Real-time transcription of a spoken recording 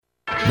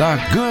The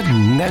Good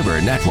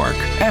Neighbor Network,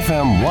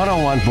 FM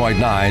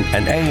 101.9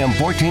 and AM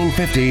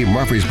 1450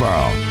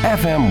 Murfreesboro,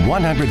 FM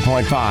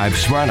 100.5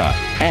 Smyrna,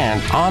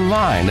 and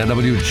online at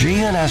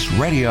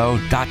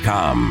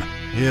WGNSradio.com.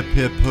 Hip,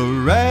 hip,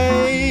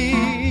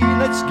 hooray,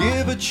 let's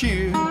give a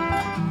cheer.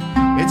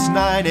 It's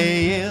 9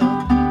 a.m.,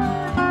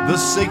 the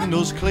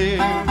signal's clear.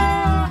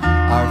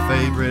 Our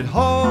favorite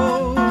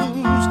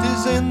host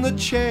is in the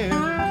chair.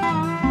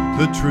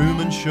 The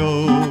Truman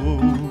Show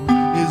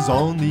is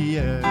on the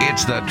air.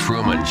 It's The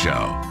Truman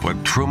Show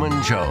with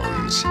Truman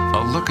Jones.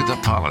 A look at the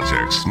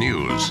politics,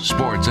 news,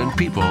 sports, and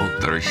people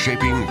that are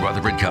shaping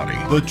Rutherford County.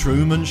 The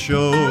Truman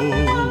Show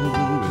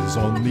is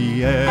on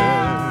the air.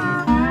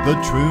 The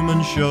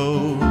Truman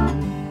Show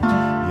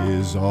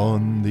is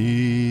on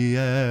the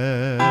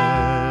air.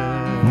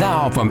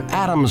 Now from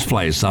Adams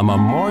Place on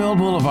Memorial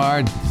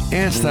Boulevard,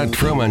 it's The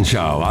Truman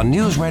Show on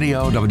News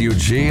Radio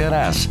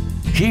WGNS.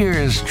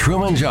 Here's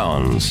Truman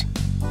Jones.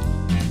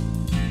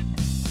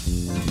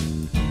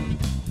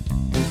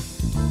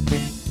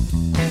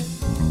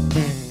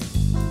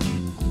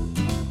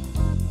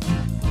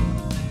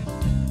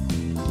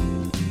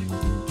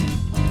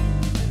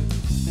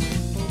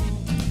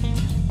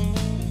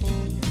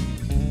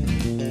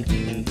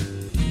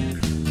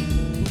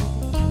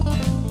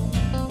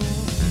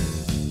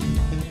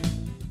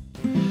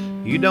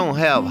 You don't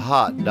have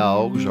hot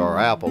dogs or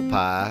apple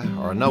pie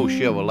or no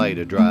Chevrolet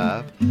to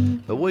drive,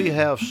 but we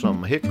have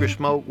some hickory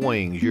smoked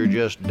wings you're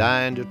just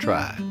dying to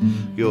try.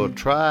 You'll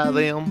try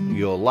them,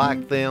 you'll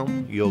like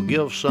them, you'll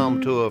give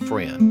some to a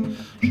friend.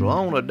 So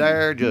on a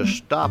dare, just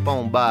stop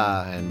on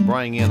by and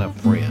bring in a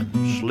friend.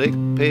 Slick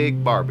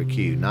Pig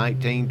Barbecue,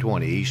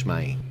 1920 East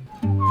Main.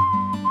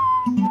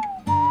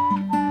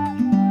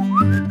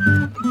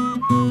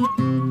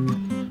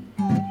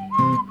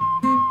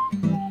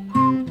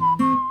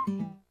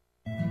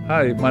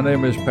 Hi, my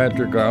name is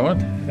Patrick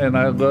Garland, and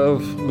I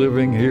love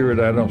living here at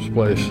Adams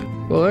Place.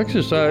 Well,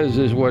 exercise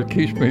is what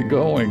keeps me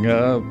going.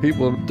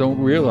 People don't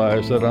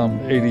realize that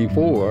I'm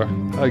 84.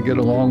 I get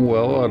along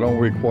well. I don't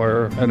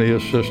require any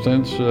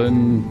assistance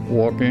in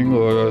walking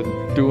or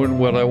doing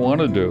what I want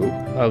to do.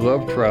 I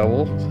love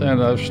travel,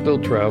 and I'm still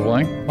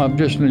traveling. I'm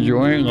just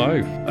enjoying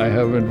life. I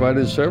have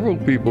invited several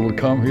people to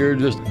come here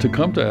just to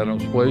come to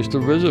Adams Place to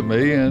visit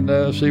me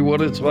and see what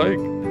it's like.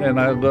 And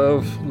I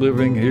love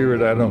living here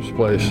at Adams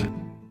Place.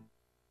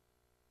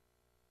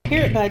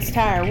 Here at Bud's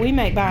Tire, we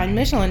make buying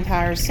Michelin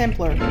tires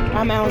simpler.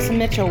 I'm Allison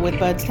Mitchell with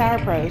Bud's Tire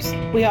Pros.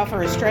 We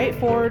offer a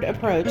straightforward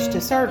approach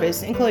to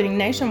service, including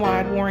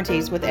nationwide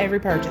warranties with every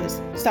purchase.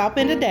 Stop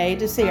in today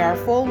to see our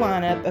full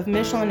lineup of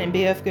Michelin and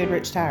BF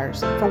Goodrich tires.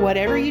 For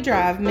whatever you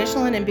drive,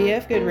 Michelin and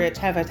BF Goodrich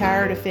have a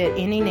tire to fit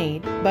any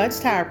need. Bud's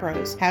Tire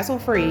Pros,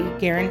 hassle-free,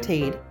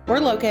 guaranteed. We're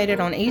located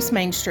on East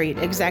Main Street,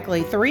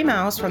 exactly 3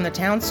 miles from the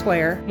town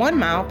square, 1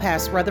 mile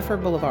past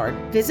Rutherford Boulevard.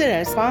 Visit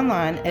us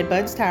online at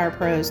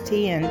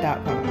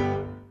budstirepros.tn.com.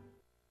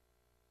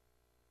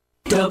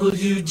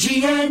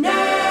 WGNS.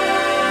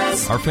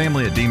 Our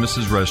family at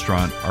Demas's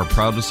Restaurant are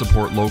proud to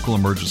support local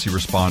emergency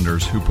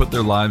responders who put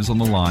their lives on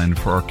the line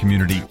for our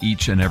community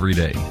each and every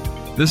day.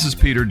 This is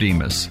Peter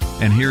Demas,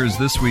 and here is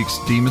this week's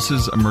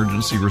Demas's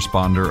Emergency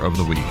Responder of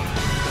the Week.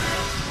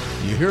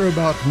 You hear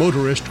about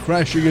motorists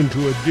crashing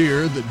into a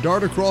deer that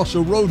dart across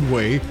a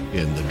roadway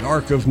in the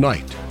dark of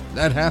night.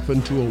 That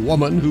happened to a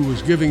woman who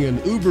was giving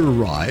an Uber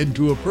ride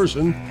to a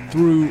person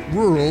through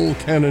rural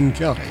Cannon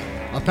County.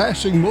 A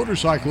passing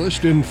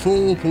motorcyclist in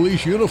full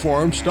police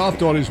uniform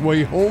stopped on his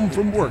way home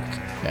from work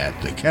at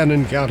the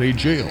Cannon County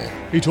Jail.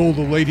 He told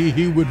the lady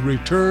he would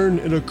return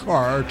in a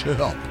car to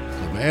help.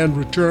 The man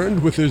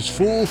returned with his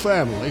full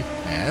family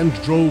and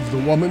drove the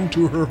woman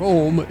to her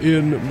home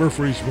in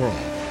Murfreesboro.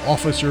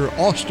 Officer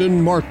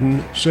Austin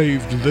Martin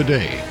saved the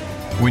day.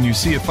 When you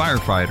see a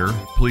firefighter,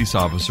 police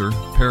officer,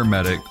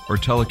 paramedic, or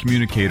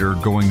telecommunicator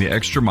going the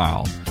extra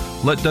mile,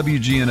 let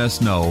WGNS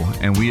know,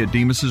 and we at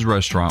Demas's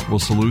Restaurant will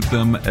salute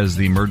them as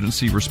the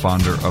Emergency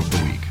Responder of the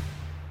Week.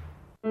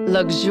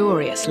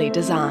 Luxuriously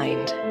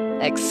designed,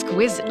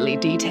 exquisitely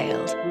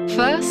detailed,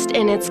 first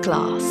in its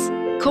class,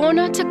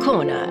 corner to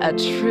corner, a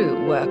true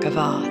work of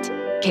art,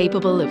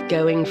 capable of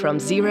going from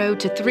 $0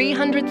 to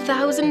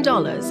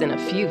 $300,000 in a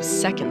few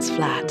seconds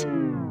flat.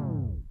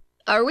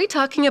 Are we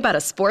talking about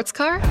a sports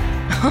car?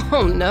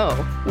 Oh no,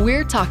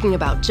 we're talking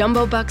about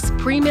Jumbo Bucks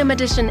Premium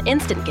Edition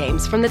instant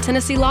games from the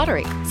Tennessee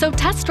Lottery. So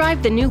test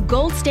drive the new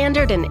gold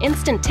standard and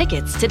instant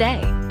tickets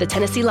today. The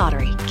Tennessee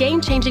Lottery,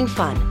 game-changing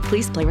fun.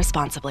 Please play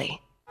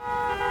responsibly.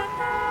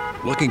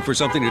 Looking for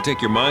something to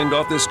take your mind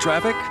off this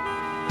traffic?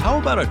 How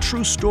about a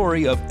true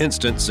story of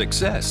instant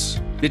success?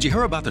 Did you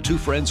hear about the two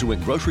friends who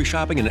went grocery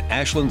shopping in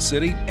Ashland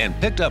City and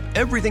picked up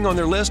everything on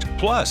their list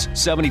plus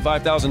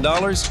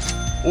 $75,000?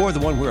 Or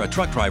the one where a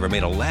truck driver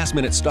made a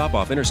last-minute stop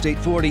off Interstate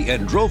 40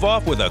 and drove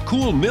off with a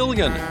cool $1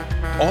 million.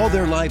 All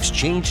their lives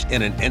changed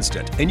in an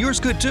instant, and yours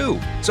could too.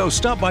 So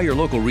stop by your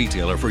local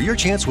retailer for your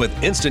chance with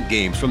instant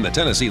games from the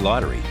Tennessee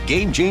Lottery.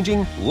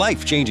 Game-changing,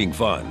 life-changing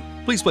fun.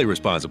 Please play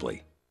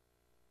responsibly.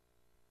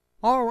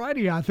 All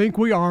righty, I think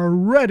we are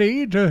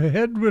ready to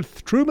head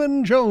with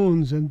Truman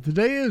Jones, and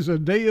today is a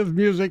day of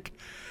music,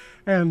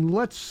 and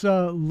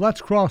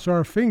let's cross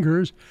our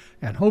fingers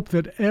and hope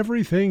that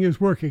everything is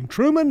working.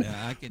 Truman,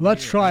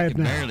 let's try it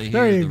now. Barely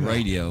there hear you the go.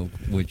 radio,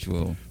 which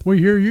will. We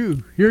hear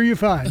you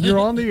fine. You're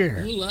on the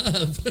air.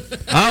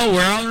 Oh,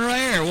 we're on the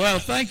air. Well,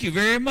 thank you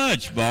very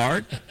much,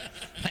 Bart.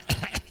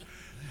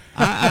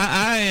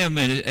 I am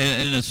in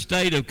a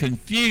state of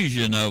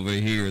confusion over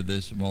here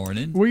this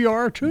morning. We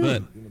are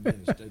too.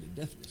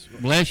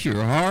 But bless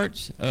your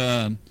hearts.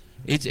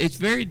 It's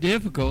very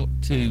difficult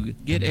to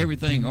get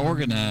everything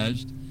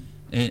organized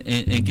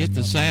and get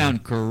the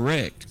sound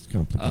correct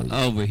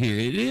over here.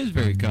 It is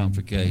very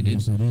complicated.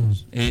 Yes, it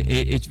is.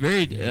 It's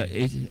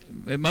very.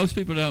 Most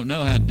people don't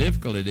know how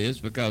difficult it is,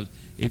 because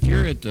if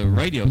you're at the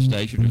radio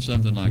station or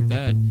something like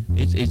that,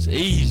 it's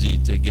easy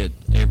to get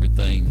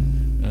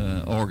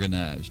everything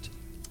organized.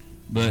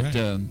 But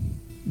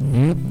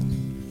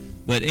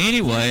but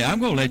anyway, I'm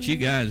gonna let you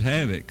guys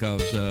have it,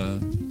 because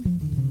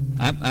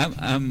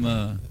I'm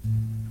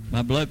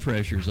my blood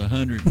pressure's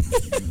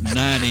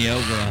 190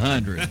 over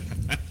 100.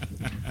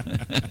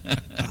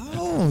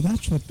 Oh,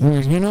 that's what.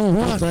 You know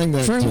what? The thing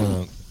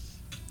that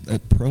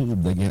that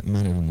probe they got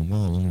mounted on the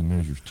wall only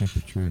measures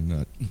temperature and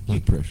not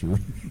blood pressure.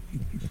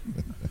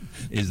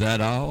 Is that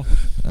all?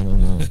 I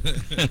don't know.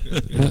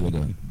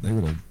 They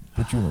would have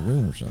put you in a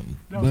room or something.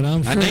 But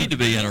I need to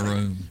be in a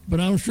room.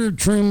 But I'm sure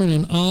Truman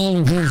and all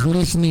of his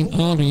listening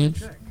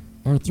audience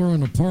are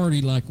throwing a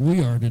party like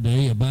we are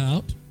today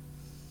about.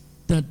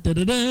 Da, da,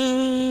 da,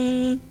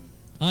 da.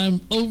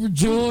 I'm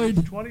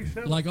overjoyed,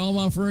 like all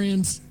my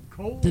friends.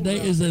 Today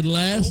is the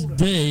last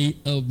day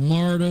of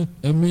MARTA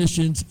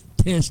emissions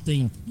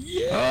testing.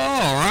 Yeah.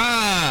 All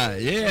right.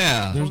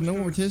 Yeah. There's no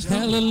more testing.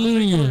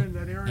 Hallelujah.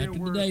 After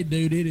today,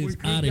 dude, it is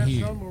out of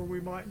here.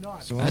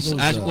 So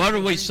what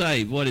do we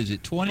save? What is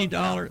it?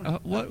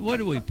 $20? What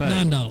do we pay?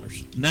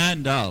 $9.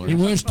 $9. It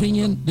was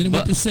 10, then it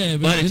went to 7.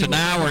 But it's an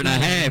hour and a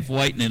half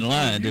waiting in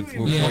line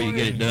before you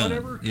get it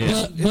done.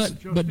 Yeah.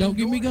 But don't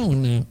get me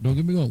going now. Don't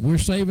get me going. We're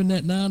saving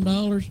that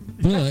 $9,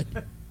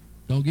 but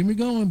don't get me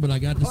going. But I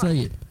got to say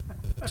it.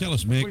 Tell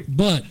us, Mick.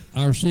 But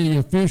our city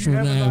officials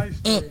now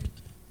upped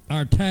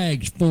our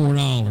tags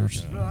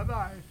 $4.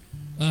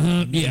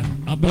 Yeah.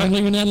 I've been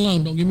leaving that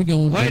alone. Don't get me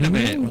going. Wait a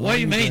minute. What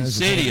do you mean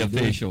city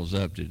officials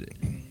upped it?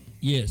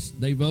 Yes,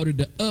 they voted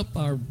to up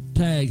our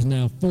tags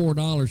now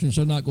 $4, and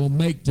so not going to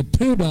make the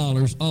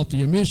 $2 off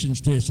the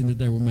emissions testing that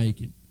they were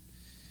making.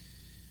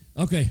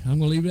 Okay, I'm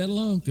going to leave that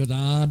alone because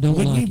I don't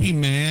Wouldn't like it. you be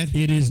mad?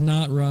 It is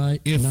not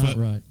right. Not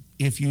right.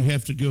 If you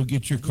have to go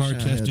get your car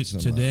tested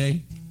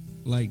today,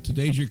 like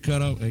today's your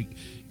cutoff,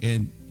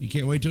 and you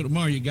can't wait till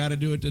tomorrow. You got to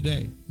do it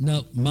today.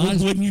 No,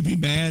 wouldn't you be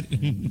mad?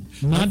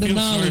 My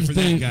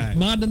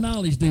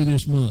Denali's due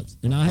this month,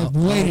 and I have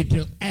waited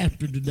till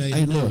after today.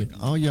 Hey, to do look, it.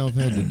 all y'all have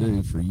had to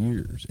do for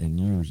years and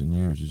years and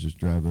years is just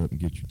drive up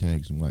and get your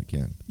tags in White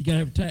County. You gotta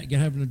have a tag. You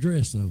gotta have an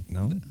address, though.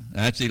 No,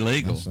 that's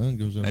illegal. My son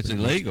goes up. That's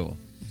illegal.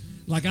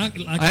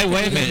 Hey,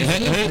 wait a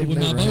minute. With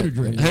my voter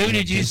address. Who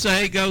did you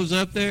say goes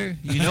up there?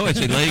 You know it's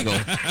illegal.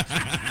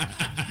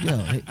 Yeah,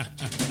 hey,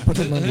 put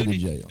them under the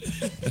jail.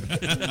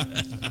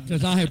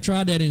 Because I have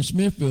tried that in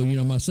Smithville,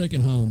 my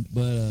second home,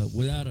 but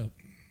without a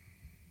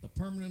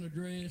permanent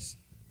address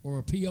or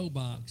a P.O.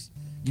 box,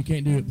 you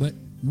can't do it. But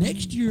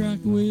next year I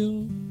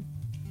will.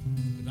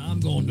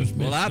 I'm going to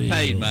Smithville. Well, I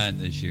paid mine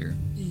this year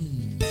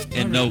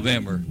in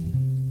November.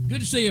 Good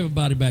to see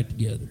everybody back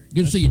together.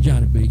 Good to see you,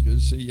 Johnny B. Good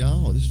to see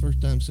y'all. This is the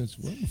first time since,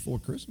 before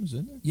Christmas,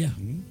 isn't it? Yeah.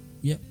 Mm-hmm.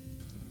 Yep.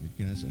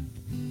 You guys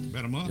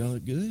about a month. Y'all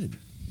look good.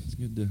 It's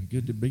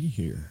good to be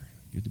here.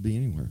 Good to be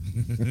anywhere.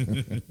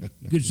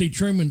 Good to see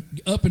Truman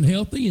up and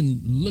healthy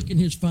and looking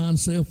his fine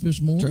self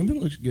this morning. Truman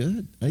looks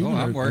good. Hey,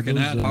 I'm working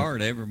out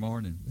hard every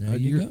morning. There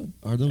you go.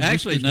 Are those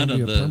actually none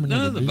of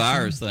the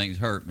virus things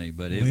hurt me,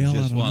 but it was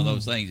just one of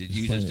those things that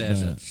you just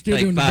have to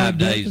take 5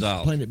 days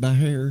off. Playing it by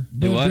hair.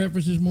 Do what?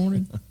 Breakfast this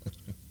morning.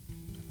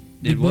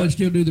 Did Bud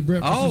still do the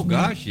breakfast? Oh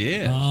gosh,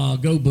 yeah. Oh,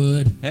 go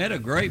Bud. Had a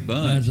great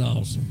bunch. That's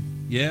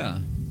awesome. Yeah.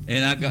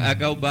 And I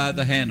go by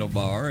the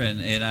handlebar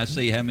and I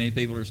see how many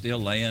people are still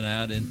laying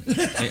out in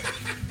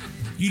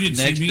you didn't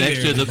next see me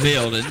next there. to the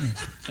building.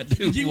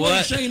 Did you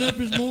want Shane up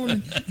this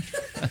morning?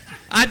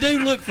 I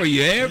do look for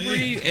you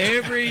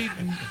every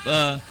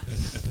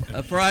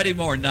Friday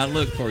morning. I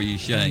look for you,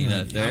 Shane,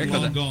 up there.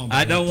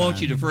 I don't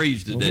want you to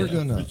freeze to death.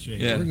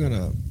 We're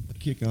gonna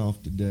kick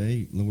off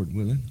today, Lord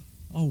willing.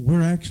 Oh,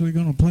 we're actually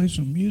gonna play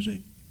some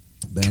music.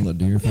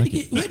 Balladeer.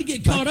 We had to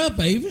get caught up,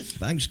 Avis.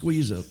 If I can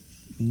squeeze a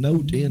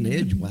note in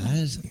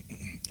edgewise.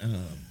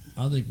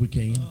 I think we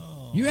can.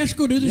 You asked to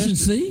go do this and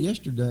see?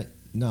 Yesterday.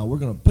 No, we're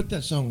going to put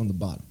that song on the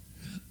bottom.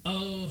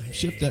 Oh,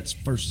 shift that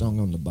first song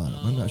on the bottom.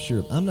 I'm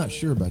not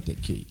sure about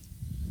that key.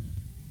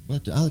 I'll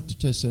have to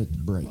test that at the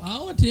break.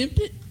 I'll attempt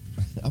it.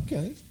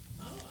 Okay.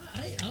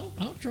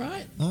 I'll try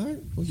it. All right.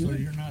 Well, so good.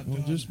 You're not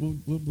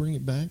we'll bring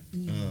it back.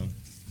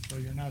 So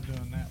you're not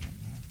doing that one,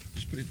 huh?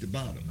 Just put it at the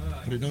bottom.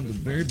 Put it on the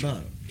very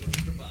bottom.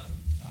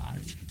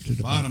 To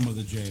the bottom of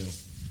the jail.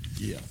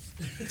 Yeah.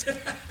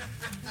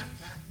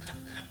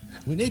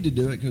 We need to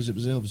do it because it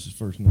was Elvis's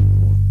first #1.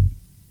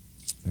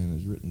 And it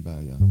was written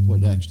by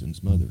Floyd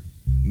Axton's mother,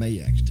 Mae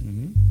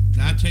Axton.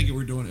 Now, I take it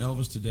we're doing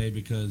Elvis today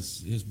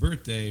because his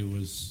birthday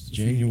was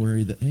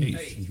January the 8th.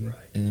 8th, right.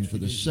 And for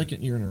the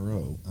second year in a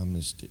row, I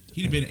missed it.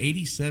 He'd have been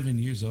 87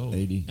 years old.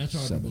 87. That's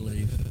hard to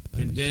believe.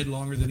 Been dead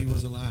longer than he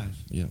was alive.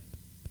 Yep.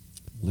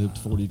 Lived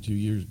 42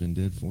 years, been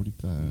dead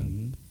 45.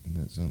 And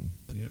that's something.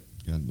 Yep.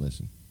 God bless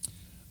him.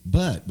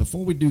 But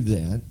before we do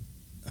that,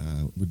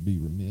 would be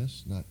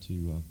remiss not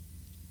to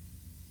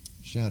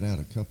shout out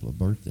a couple of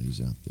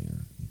birthdays out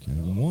there. Okay.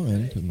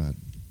 One to my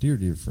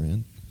dear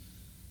friend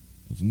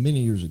of many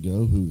years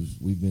ago,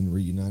 we've been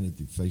reunited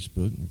through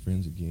Facebook and we're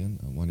friends again,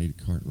 Juanita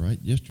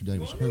Cartwright. Yesterday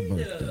was her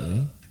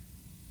birthday.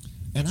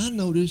 And I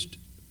noticed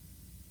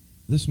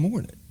this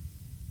morning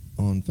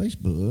on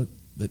Facebook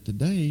that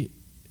today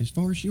is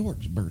Forrest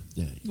York's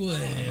birthday. Well.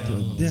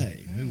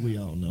 Today, who we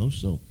all know.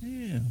 So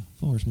Yeah.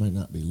 Forrest may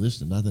not be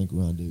listening. I think we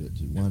ought to do it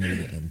to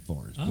Juanita and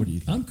Forrest. What do you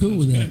think? I'm cool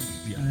with that.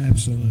 Yeah.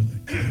 Absolutely.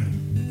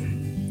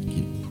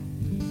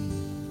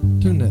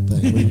 Tune that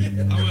thing, will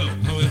you? I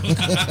will.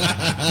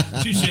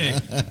 Touche.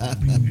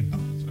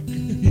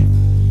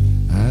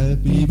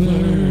 Happy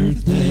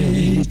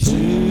birthday to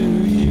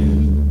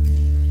you.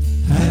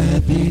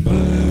 Happy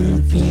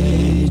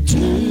birthday to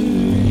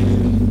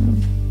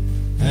you.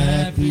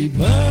 Happy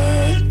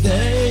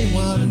birthday,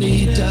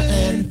 Juanita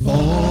and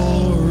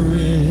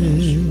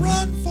Forrest.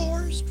 Run,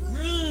 Forrest,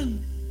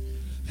 run.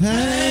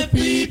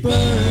 Happy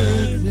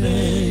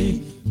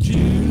birthday to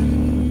you.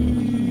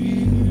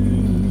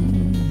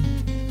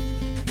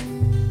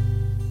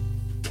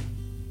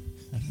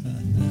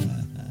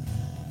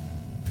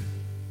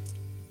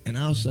 And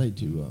I'll say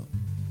to,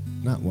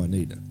 not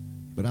Juanita,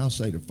 but I'll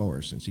say to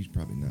Forrest, since he's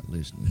probably not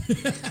listening.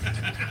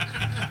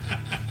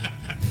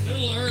 A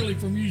little early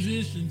for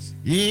musicians.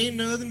 You ain't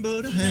nothing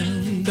but a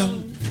hound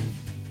dog,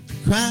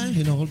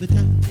 crying all the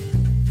time.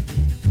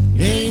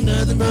 You ain't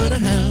nothing but a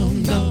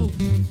hound dog,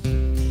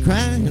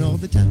 crying all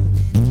the time.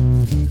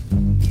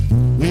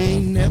 We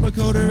ain't never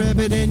caught a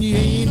rabbit and you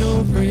ain't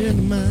no friend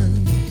of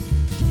mine.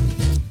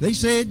 They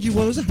said you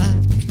was a high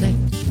class,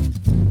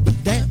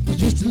 but that was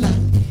just a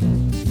lie.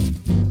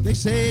 They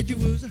said you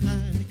was a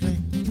high class,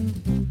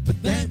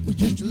 but that was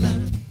just a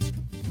lie.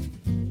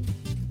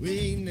 We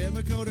ain't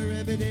never caught a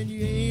rabbit and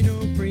you ain't no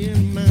friend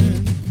of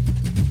mine.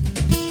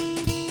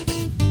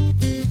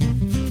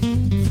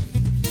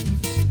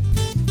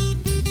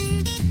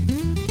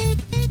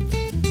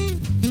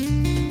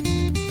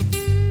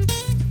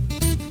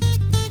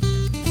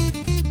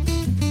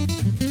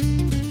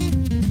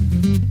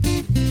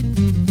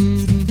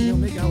 You know,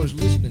 Mick, I was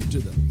listening to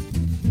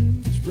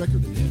this record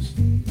of this.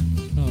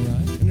 All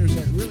right. And there's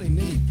that really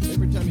neat,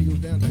 every time he goes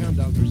down to Hound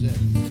Dog, there's that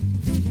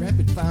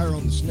rapid fire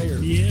on the snare.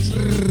 Yes,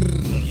 sir.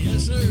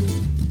 Yes, sir.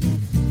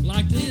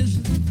 Like this.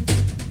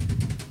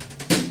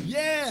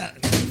 Yeah.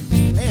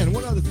 And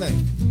one other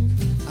thing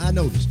I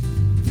noticed.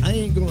 I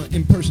ain't going to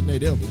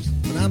impersonate Elvis,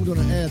 but I'm going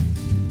to add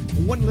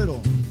one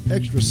little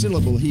extra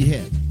syllable he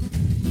had.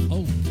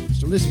 Oh.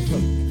 So listen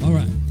close. All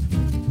right.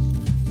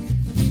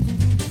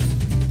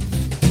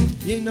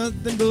 You ain't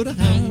nothing but a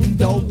hound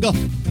dog,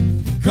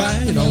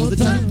 crying all the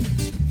time.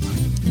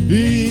 You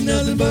ain't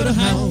nothing but a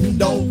hound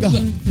dog,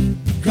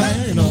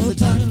 crying all the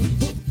time.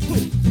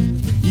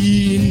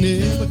 You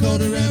never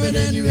caught a rabbit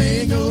and you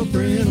ain't no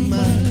friend of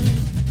mine.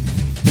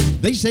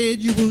 They said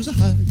you was a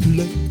high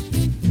class,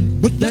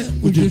 but that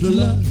was just a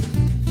lie.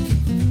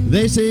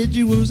 They said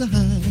you was a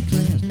high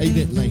class, ain't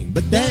that lame,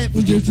 but that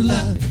was just a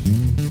lie.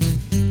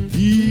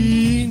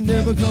 You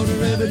never caught a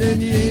rabbit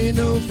and you ain't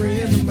no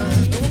friend of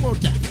mine. One more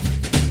time.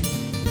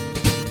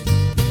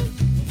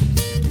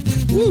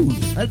 Woo,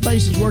 that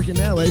bass is working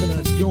now, Aiden.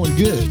 It's going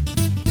good.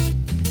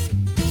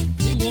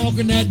 He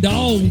walking that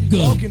dog.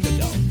 Walking the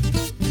dog.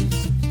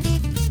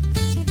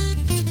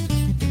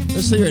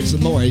 Let's hear it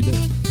some more, Aiden.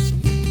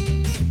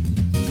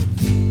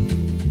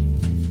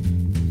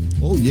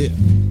 Oh, yeah.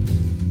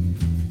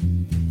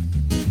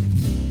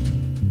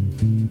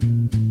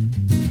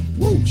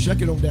 Whoa,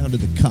 shuck it on down to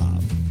the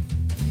cob.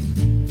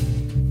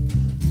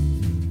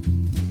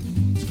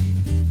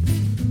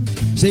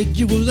 Said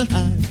you was a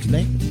high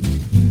class,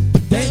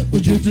 but that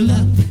was just a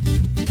lie.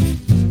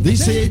 They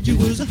said you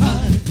was a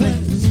high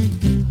class,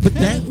 but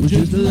that was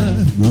just a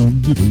lie.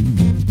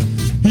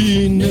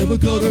 You ain't never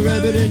caught a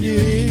rabbit and you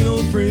ain't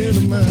no friend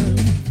of mine.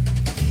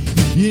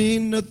 You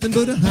ain't nothing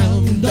but a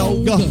hound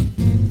dog,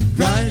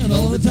 crying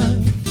all the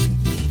time.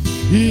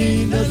 You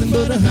ain't nothing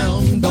but a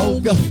hound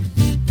dog,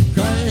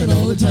 crying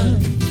all the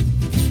time.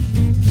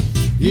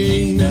 You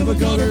ain't never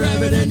caught a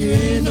rabbit and you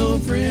ain't no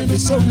friend.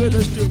 It's so good,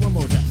 let's do it one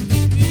more time.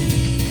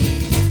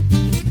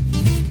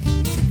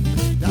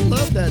 I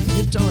love that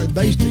guitar and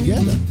bass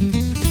together.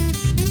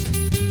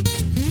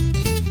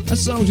 That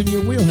song's in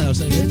your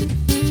wheelhouse, ain't it?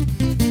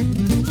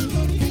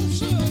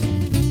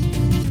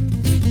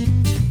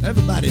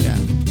 Everybody now.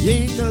 You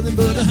ain't nothing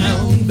but a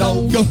hound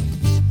dog,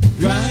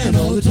 crying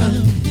all the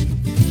time.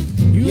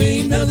 You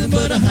ain't nothing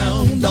but a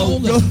hound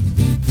dog,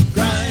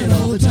 crying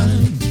all the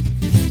time.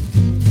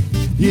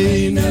 You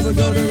ain't never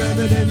got a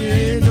rabbit and you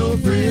ain't no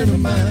friend of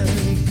mine.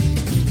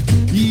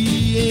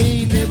 You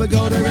ain't never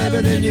got a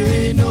rabbit and you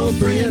ain't no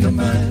friend of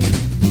mine.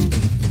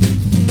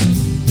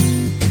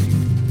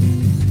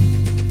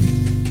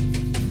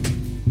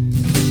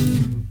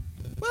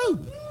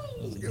 Woo!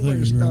 That's a good way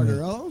to start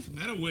her off.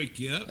 That'll wake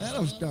you up.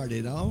 That'll start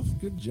it off.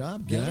 Good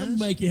job, guys. That'll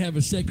make you have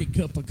a second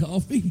cup of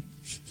coffee.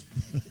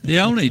 The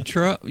only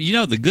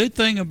the good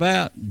thing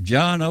about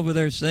John over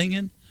there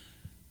singing,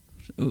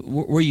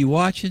 were you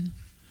watching?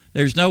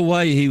 There's no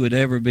way he would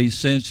ever be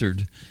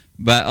censored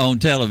on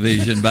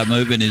television by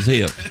moving his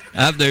hip.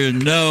 There's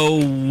no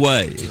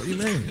way. What do you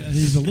mean?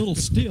 He's a little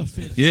stiff.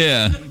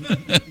 Yeah.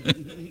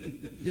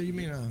 Yeah, you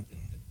mean I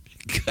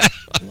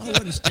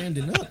wasn't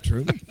standing up,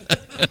 Truman.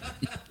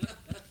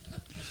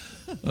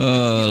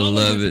 Oh, I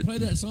love it. Play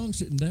that song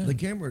sitting down. The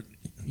camera.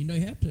 You know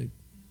you have to.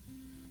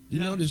 You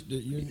noticed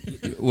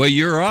that well,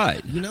 you're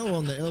right. You know,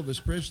 on the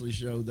Elvis Presley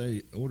show,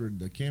 they ordered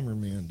the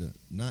cameraman to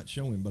not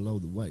show him below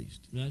the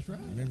waist. That's right.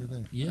 Remember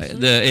that? Yes, sir.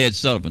 The Ed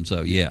Sullivan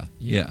show, yeah.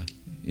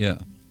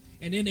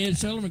 And then Ed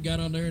Sullivan got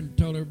on there and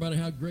told everybody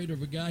how great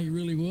of a guy he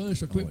really was,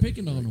 so quit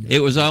picking on him. It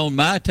was on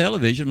my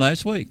television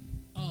last week.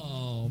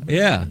 Oh, man.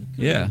 Yeah,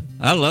 yeah.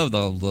 I love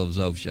those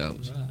old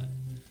shows.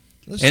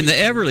 Let's And see.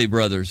 the Everly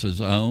Brothers was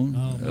on.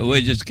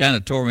 Which just kind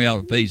of tore me all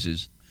to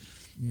pieces.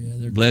 Yeah,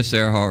 they're Bless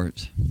their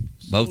hearts.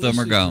 Both of them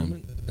are let's see, gone.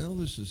 Truman,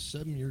 Elvis is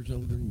 7 years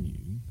older than you.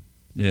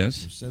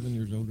 Yes. He's 7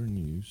 years older than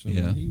you. So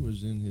Yeah. when he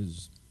was in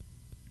his.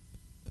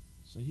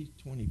 So he's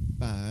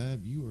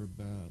 25. You were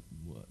about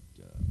what?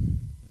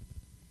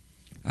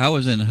 I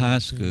was in high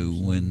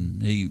school when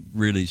he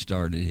really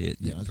started hitting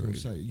Yeah, it I was through. going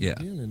to say. Yeah.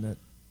 In that,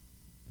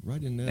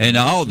 right in that. And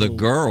all the initial-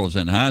 girls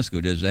in high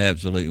school just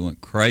absolutely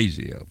went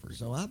crazy over it.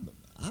 So I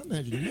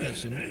imagine you had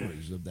some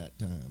memories of that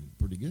time.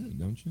 Pretty good,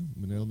 don't you?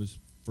 When Elvis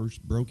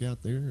first broke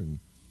out there, and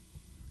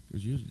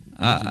because you was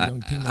a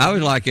young teenager. I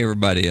was like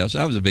everybody else.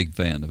 I was a big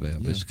fan of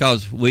Elvis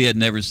because we had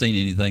never seen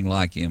anything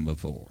like him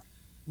before.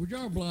 Would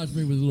y'all oblige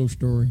me with a little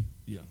story?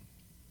 Yeah.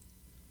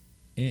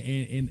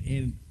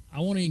 And I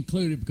want to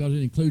include it because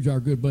it includes our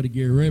good buddy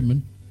Gary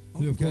Redmond,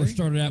 who of Okay. course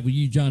started out with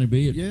you, Johnny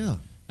B. Yeah.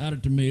 Out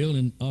at the mill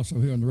and also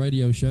here on the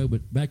radio show.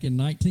 But back in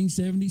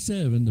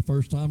 1977, the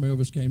first time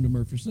Elvis came to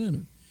Murphy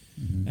Center.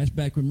 Mm-hmm. That's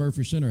back when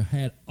Murphy Center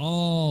had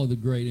all the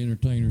great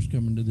entertainers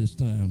coming to this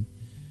town.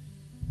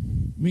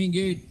 Me and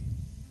Gary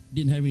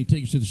didn't have any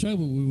tickets to the show,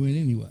 but we went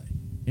anyway.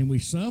 And we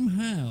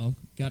somehow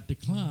got to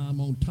climb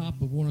on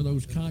top of one of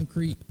those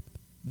concrete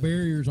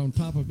barriers on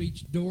top of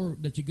each door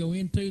that you go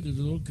into. There's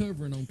a little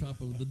covering on top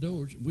of the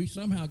doors. We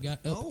somehow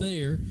got up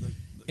there,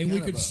 and we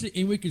could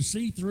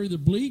see through the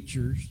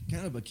bleachers.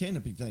 Kind of a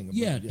canopy thing.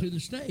 Yeah, to the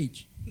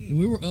stage. And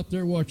we were up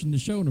there watching the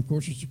show, and of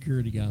course the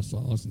security guy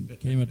saw us and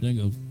came out there and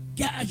goes,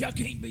 "Guys, y'all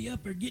can't be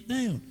up there. Get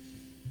down."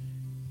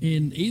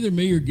 And either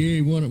me or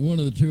Gary, one of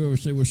the two of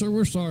us said, "Well, sir,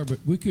 we're sorry, but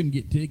we couldn't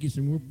get tickets,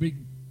 and we're big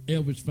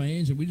Elvis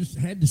fans, and we just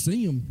had to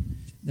see him."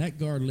 That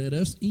guard let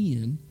us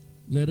in,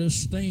 let us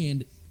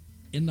stand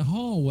in the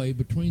hallway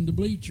between the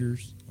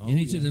bleachers, and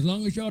he said, "As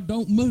long as y'all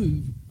don't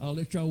move, I'll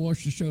let y'all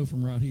watch the show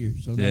from right here."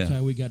 So that's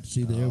how we got to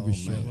see the Elvis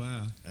show.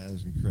 Wow. That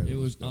was incredible. It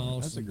was story.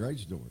 awesome. That's a great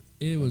story.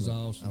 It was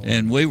awesome.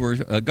 And we were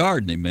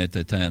guarding him at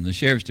the time. The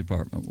sheriff's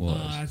department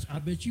was. I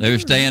bet you They were were.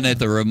 staying at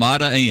the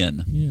Ramada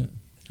Inn. Yeah.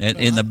 And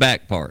in the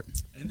back part.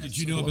 And did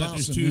you know about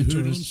these two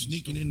hoodlums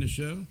sneaking in the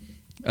show?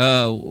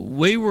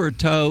 We were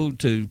told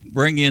to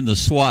bring in the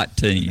SWAT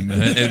team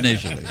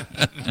initially.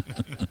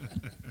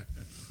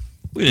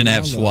 We didn't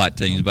have SWAT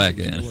teams back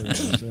then.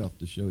 Myself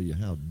to show you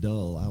how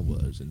dull I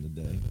was in the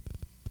day.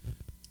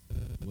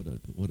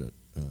 What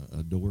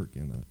a dork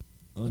and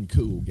a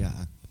uncool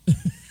guy.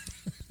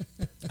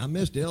 I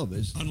missed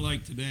Elvis.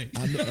 Unlike today.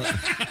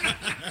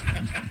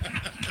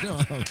 No,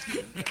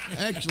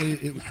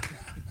 actually,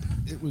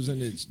 it was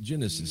in its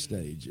genesis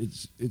stage.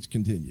 It's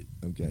continued,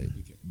 okay?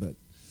 But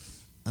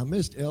I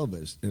missed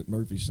Elvis at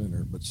Murphy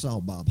Center, but saw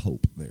Bob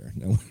Hope there.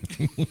 Now,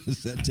 what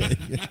does that tell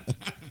you?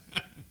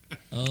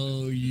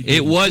 Oh, you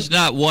It was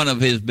not one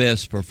of his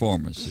best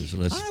performances.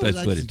 Let's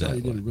put it that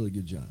He way. did a really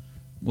good job.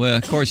 Well,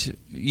 of course,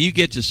 you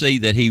get to see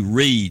that he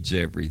reads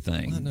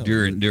everything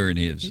during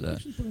his. He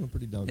actually put on a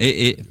pretty doggone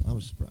it- good. I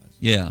was surprised.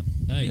 Yeah.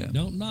 Hey, yeah.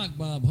 don't knock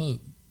Bob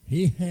Hope.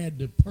 He had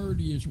the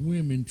prettiest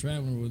women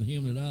traveling with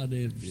him that I'd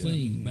ever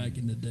seen back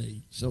in the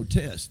day. So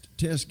test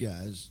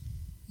guys.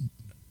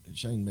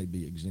 Shane may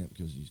be exempt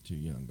because he's too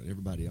young, but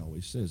everybody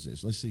always says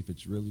this. Let's see if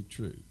it's really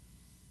true.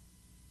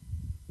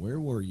 Where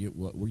were you?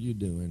 What were you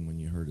doing when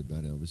you heard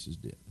about Elvis's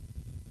death?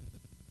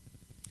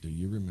 Do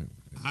you remember?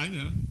 I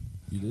know.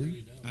 You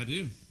do? I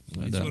do.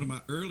 I It's don't. one of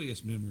my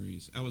earliest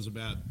memories. I was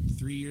about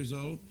 3 years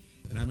old,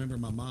 and I remember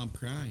my mom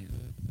crying.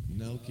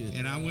 No kidding.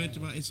 And I went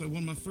to it's like one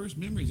of my first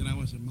memories, and I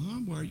was like,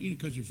 "Mom, why are you?"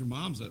 Because if your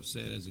mom's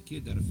upset as a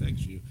kid, that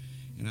affects you.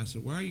 And I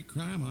said, "Why are you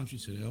crying, Mom?" She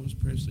said, "Elvis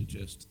Presley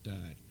just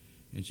died,"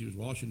 and she was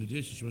washing the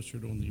dishes. She must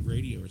have heard it on the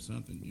radio or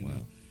something. You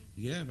know?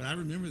 Yeah, but I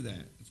remember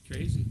that. It's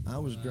crazy. I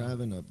was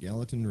driving up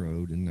Gallatin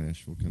Road in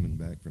Nashville, coming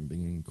back from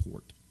being in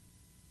court,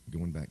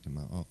 going back to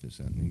my office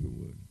out in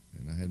Inglewood,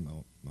 and I had my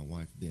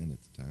wife then at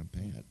the time,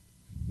 Pat,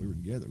 we were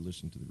together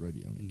listening to the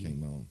radio, and it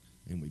came on,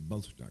 and we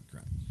both started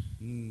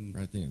crying.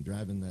 Right then,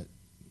 driving that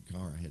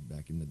car I had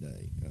back in the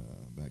day,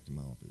 back to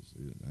my office.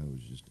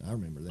 I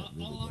remember that.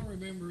 All I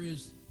remember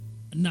is,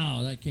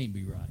 no, that can't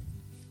be right.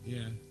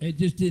 Yeah. It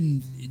just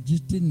didn't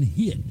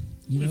hit.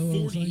 You know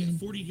what I'm saying?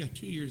 40, you got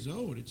 2 years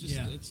old. It's just,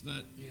 it's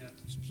not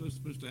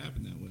supposed to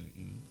happen that way,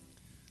 you know.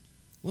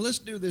 Well, let's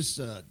do this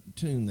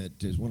tune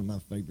that is one of my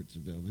favorites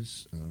of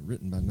Elvis,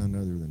 written by none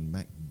other than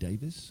Mac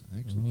Davis. I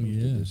actually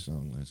posted this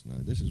song last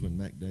night. This is when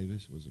Mac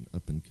Davis was an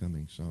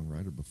up-and-coming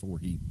songwriter before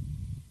he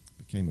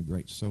became a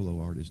great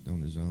solo artist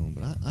on his own.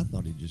 But I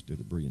thought he just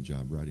did a brilliant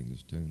job writing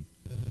this tune.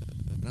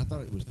 And I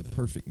thought it was the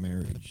perfect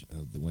marriage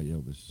of the way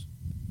Elvis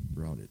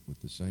brought it,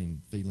 with the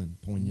same feeling,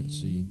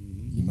 poignancy,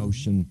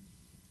 emotion,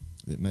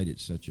 that made it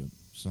such a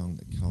song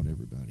that caught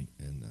everybody.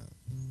 And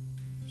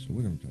so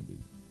we're going to try to do it.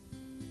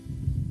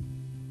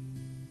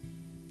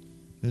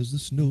 As the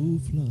snow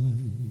flies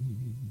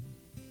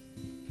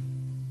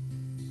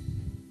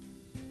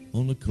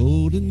on a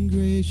cold and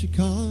gray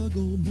Chicago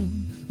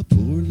morn, a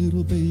poor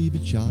little baby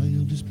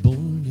child is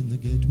born in the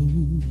ghetto,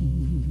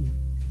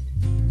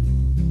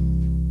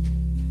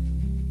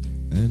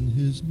 and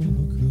his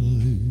mama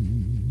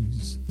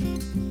cries,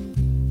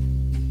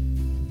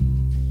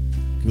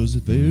 'cause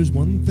if there's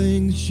one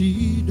thing that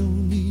she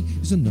don't need,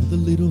 is another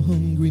little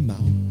hungry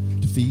mouth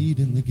to feed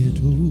in the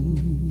ghetto.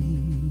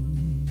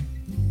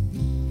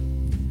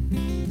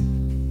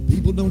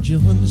 People, don't you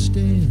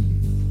understand?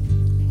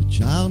 The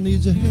child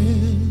needs a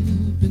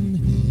helping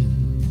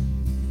hand,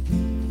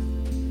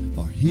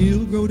 or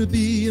he'll grow to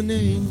be an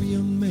angry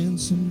young man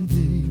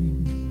someday.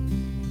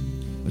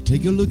 Or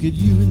take a look at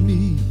you and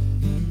me.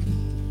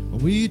 Are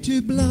we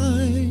too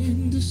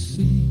blind to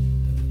see?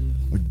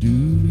 Or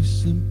do we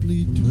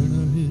simply turn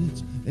our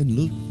heads and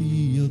look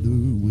the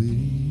other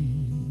way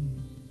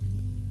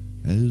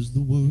as the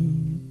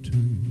world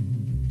turns?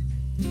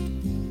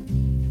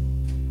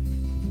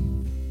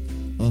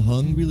 A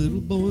hungry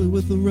little boy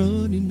with a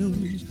runny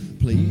nose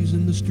plays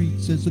in the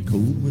streets as the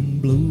cold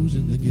wind blows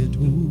in the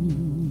ghetto,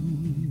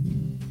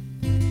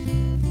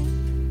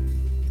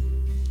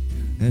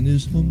 and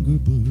his hunger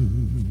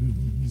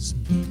burns,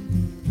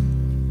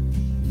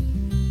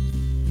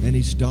 and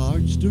he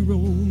starts to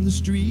roam the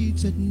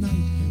streets at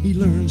night. He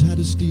learns how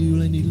to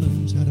steal and he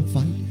learns how to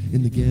fight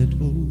in the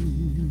ghetto.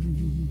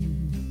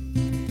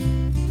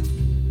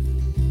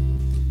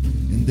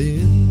 And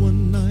then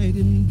one night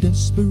in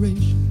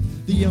desperation,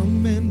 the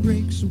young man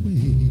breaks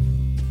away.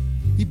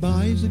 He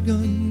buys a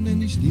gun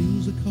and he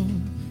steals a car.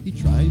 He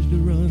tries to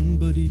run,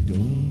 but he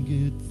don't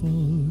get far,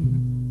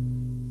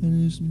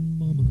 and his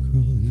mama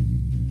cries.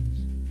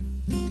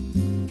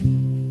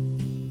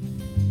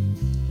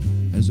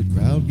 As a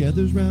crowd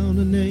gathers round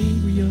an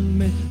angry young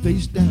man,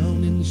 face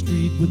down in the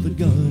street with a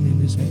gun in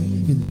his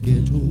hand in the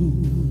ghetto.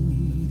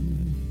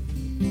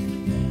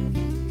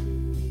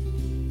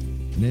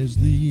 And as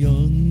the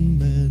young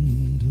man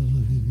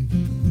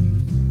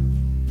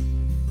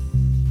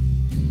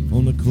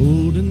on a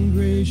cold and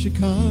gray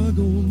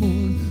Chicago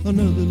morn,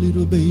 another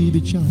little baby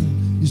child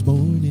is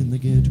born in the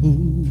ghetto,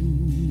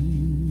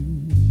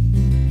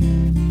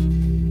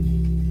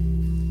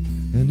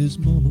 and his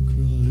mama cries,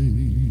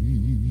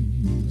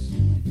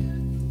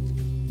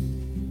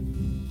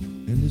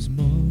 and his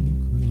mama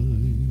cries.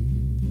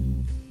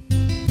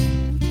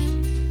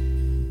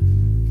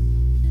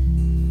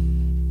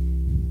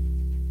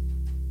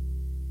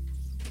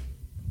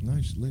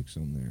 Nice licks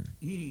on there.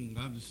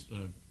 I'm just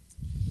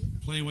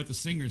playing what the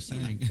singer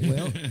sang.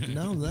 Well,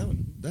 no,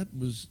 that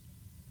was,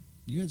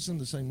 you had some of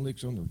the same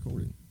licks on the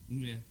recording.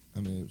 Yeah. I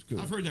mean, it was cool.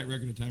 I've heard that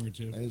record a time or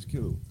two. It was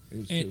cool.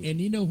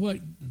 And you know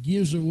what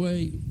gives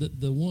away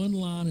the one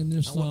line in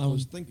this song? I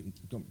was thinking,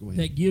 go ahead.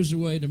 That gives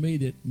away to me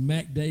that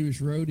Mac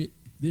Davis wrote it.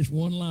 This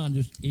one line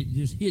just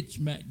hits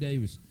Mac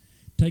Davis.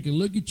 Take a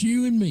look at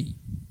you and me.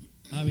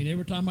 I mean,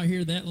 every time I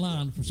hear that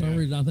line, for some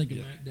reason, I think of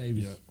Mac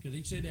Davis, because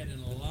he said that in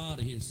a lot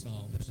of his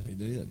songs. He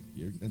did.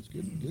 That's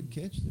good. Good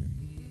catch there.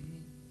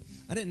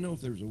 I didn't know if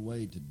there was a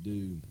way to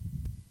do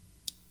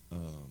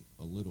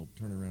a little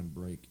turnaround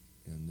break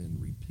and then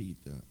repeat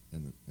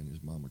and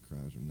his mama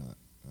cries or not.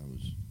 I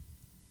was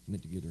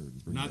meant to get her.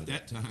 And bring not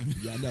that time.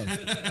 Yeah, I know.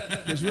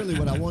 Because really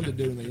what I wanted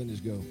to do in the end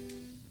is go,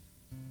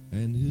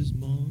 and his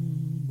mama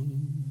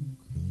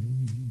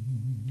cries.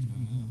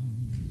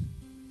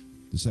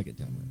 The second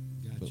time around.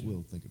 Gotcha. But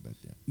we'll think about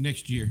that.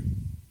 Next year.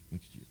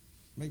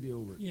 Maybe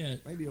over it. Yeah.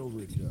 Maybe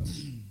over it.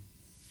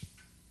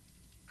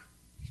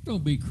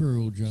 Don't be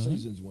cruel, John.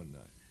 Seasons one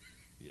night.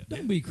 Yeah.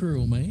 Don't be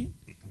cruel, man.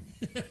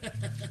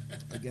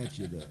 I got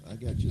you the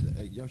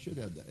A. Y'all should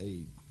have the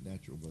A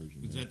natural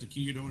version. Is that the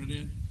key you're doing it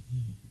in?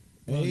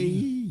 A,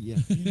 yeah.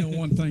 You know,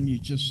 one thing you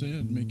just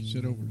said, Mickey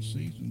said over the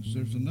seasons,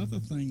 there's another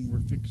thing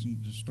we're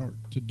fixing to start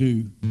to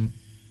do.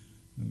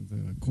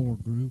 The core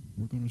group,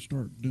 we're going to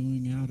start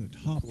doing out at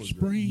Hop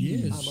Springs.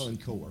 Yes. I'm on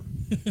core.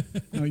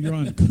 No, you're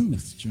on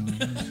Couth, John.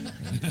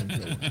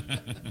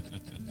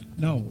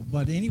 No,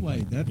 but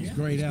anyway, that was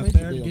great out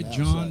there. Get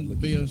John to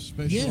be a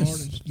special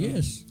artist.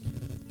 Yes.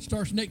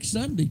 Starts next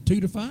Sunday,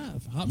 2 to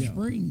 5, Hot Yeah.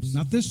 Springs.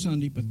 Not this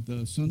Sunday, but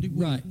the Sunday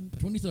week. Right,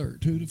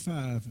 23rd. 2 to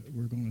 5,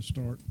 we're going to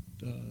start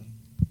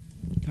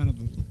kind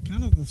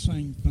of the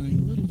same thing,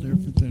 a little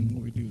different than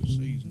what we do with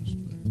seasons.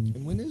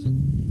 And when is it?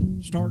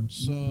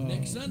 Starts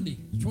Next Sunday,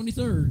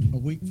 23rd. a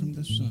week from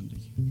this Sunday.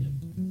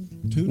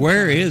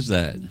 Where is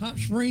that? Hot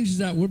Springs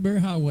is out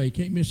Woodbury Highway.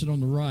 Can't miss it on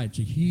the right. It's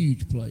a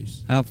huge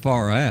place. How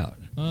far out?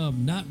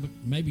 Not but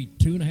maybe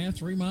 2.5,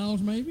 3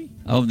 miles, maybe.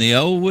 On the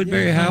old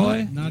Woodbury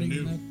Highway? Not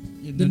even that.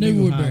 Yeah, The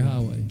new Woodbury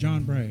Highway.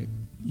 John Bragg.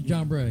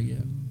 John Bragg, yeah.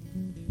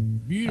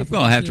 I'm Beautiful.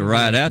 going to have to facility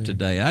ride out out there.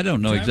 today. I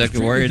don't know Travis exactly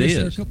Tritt where was it just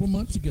there is. A couple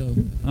months ago.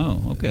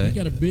 Oh, okay. We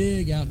got a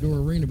big outdoor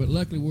arena, but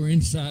luckily we're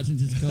inside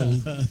since it's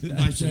cold.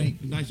 Nice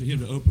of him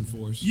to open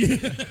for us. Yeah.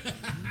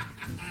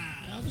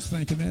 I was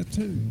thinking that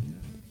too.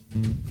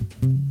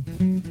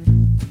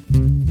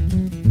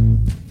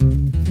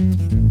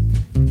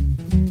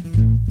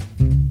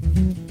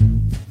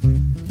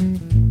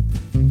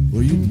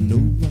 Well, you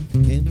know I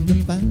can't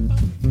abide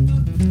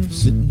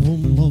sitting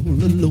home all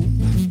alone.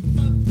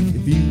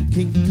 If you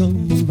can't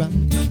come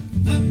around,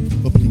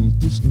 well, please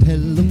just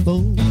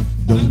telephone.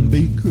 Don't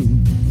be cruel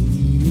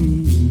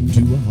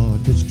to a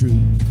heart that's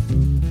true.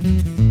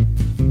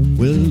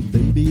 Well,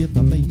 baby, if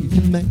I made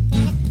you mad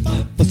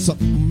for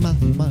something I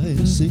might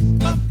have said,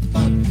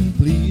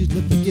 please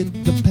don't forget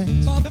the past.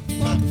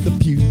 The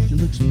future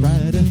looks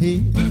bright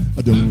ahead.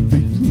 Don't be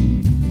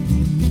cruel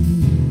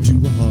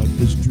to a heart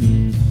that's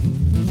true.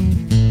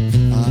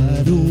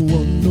 I don't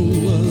want no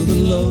other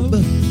love.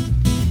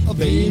 Oh,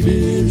 baby,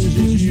 it's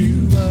just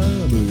you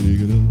I'm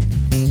thinking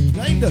of.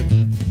 Ain't that?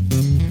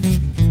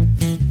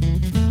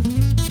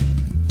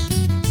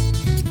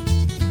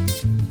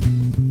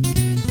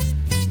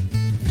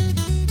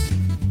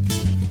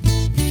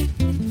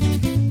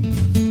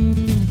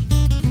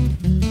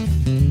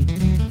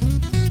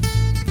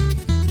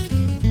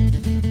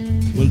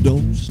 Well,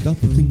 don't stop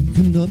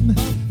thinking of me.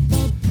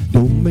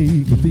 Don't make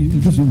me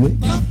feel this way.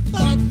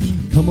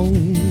 Come on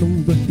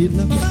over here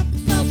now.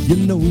 You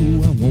know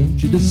I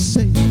want you to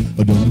say,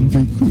 oh, don't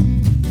be cruel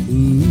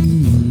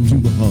to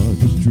the heart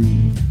that's true.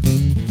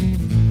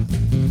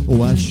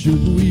 Why should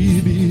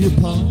we be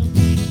apart?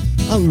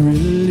 I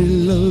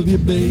really love you,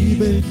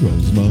 baby.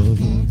 Cross my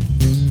heart.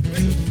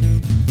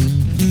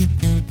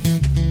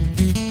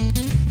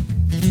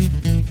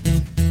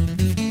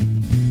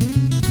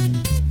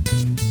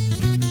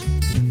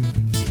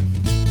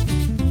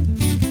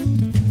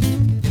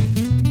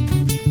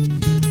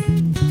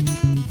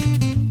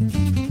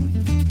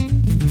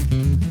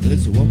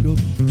 Let's walk up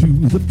to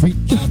the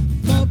preacher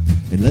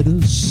and let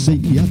us say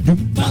I do.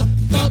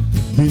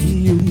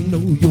 Then you know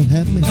you'll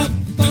have me,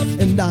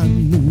 and I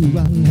know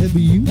I'll have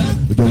you.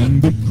 Don't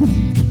be cruel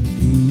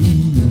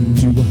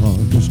to a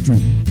heart that's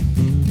true.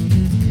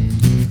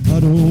 I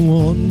don't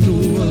want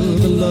no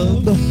other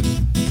love,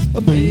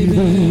 baby,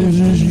 it's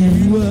just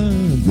you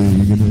I'm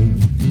thinking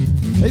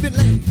of. Hey,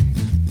 Bentley.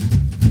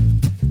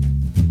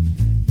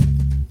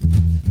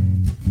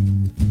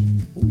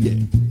 Oh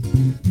yeah.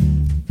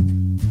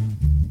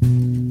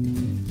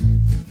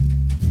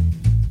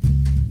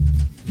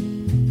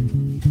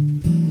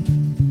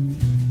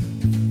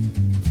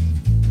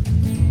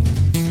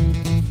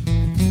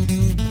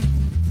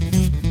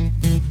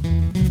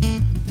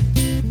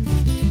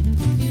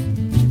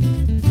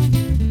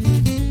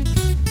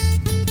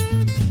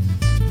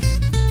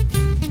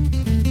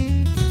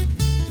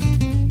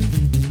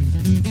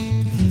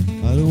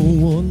 I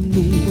don't want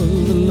no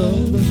other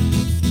love,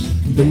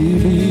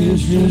 baby,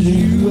 it's just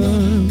you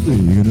I'm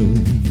thinking of.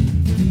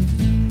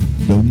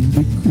 Don't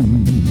be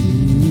cruel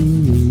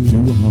to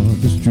a heart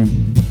that's true.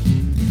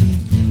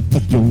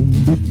 Don't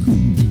be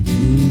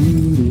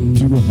cruel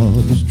to a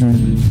heart that's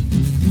true.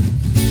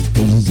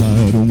 'Cause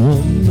I don't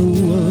want no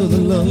other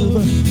love,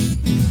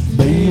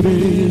 baby,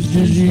 it's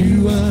just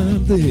you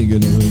I'm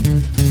thinking of.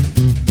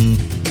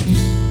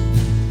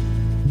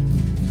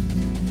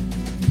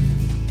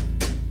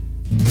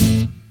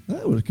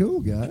 That was cool,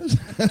 guys.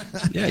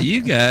 Yeah,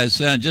 you guys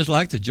sound just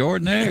like the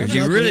Jordanaires.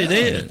 You really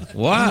did.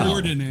 Wow.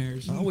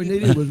 Jordanaires. All we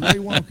needed was Ray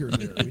Walker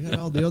there. We had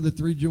all the other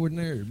three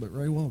Jordanaires, but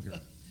Ray Walker.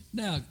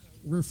 Now,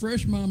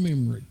 refresh my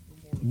memory.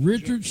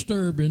 Richard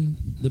Sturbin,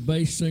 the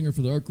bass singer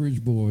for the Oak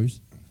Ridge Boys,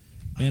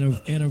 and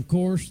of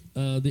course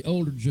the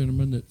older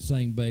gentleman that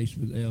sang bass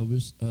with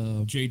Elvis,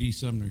 J.D.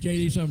 Sumner.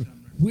 J.D. Sumner.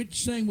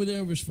 Which sang with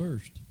Elvis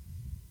first,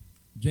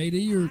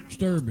 J.D. or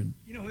Sturbin?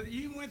 You know,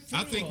 you went through.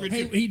 I think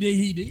Richard. Hey,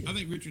 he did. I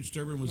think Richard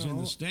Sturbin was in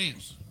the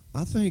stance.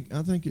 I think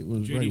it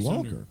was J.D. Ray Sumner.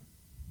 Walker.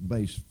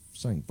 Bass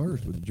sang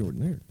first with the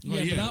Jordanaires.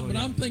 But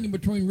I'm thinking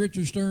between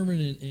Richard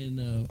Sturbin and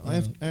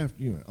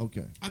After you went,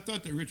 okay. I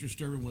thought that Richard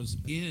Sturbin was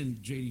in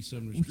J.D.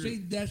 Sumner's well, group. see,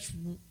 that's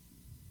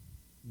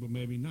But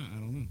maybe not. I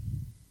don't know.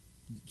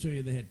 so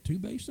they had two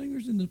bass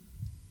singers in the.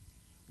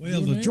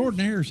 Well, the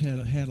Jordanaires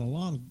had a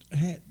lot of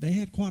they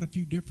had quite a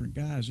few different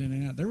guys in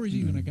and out. There was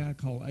even a guy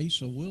called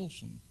Asa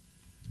Wilson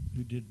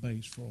who did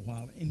bass for a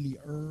while in the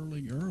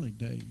early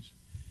days.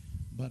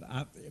 But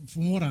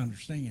from what I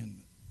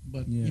understand,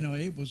 But Yeah.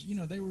 it was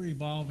they were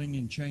evolving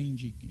and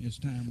changing as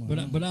time went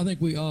on. But I think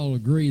we all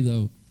agree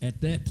though.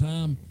 At that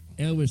time,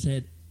 Elvis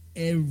had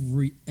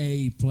every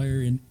A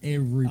player in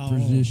every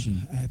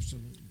position.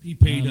 Absolutely.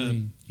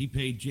 He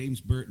paid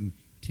James Burton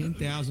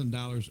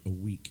 $10,000 a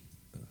week.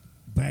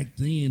 Back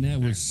then, that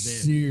was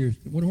serious.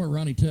 What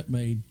Ronnie Tutt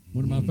made,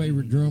 one of my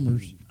favorite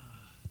drummers,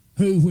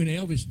 who, when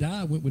Elvis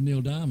died, went with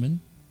Neil Diamond.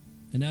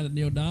 And now that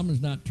Neil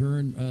Diamond's not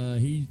touring,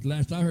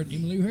 last I heard,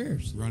 Emmylou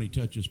Harris. Ronnie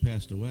Tutt just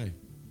passed away.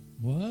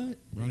 What?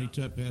 Ronnie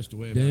Tutt passed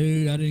away.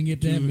 Dude, I didn't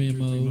get that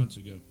memo. 3 months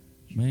ago.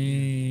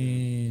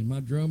 Man, my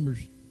drummers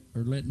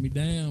are letting me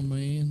down,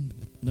 man.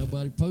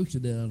 Nobody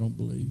posted that, I don't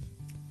believe.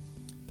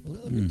 Well,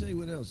 let me tell you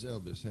what else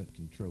Elvis had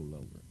control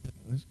over.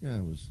 This guy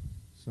was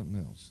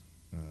something else.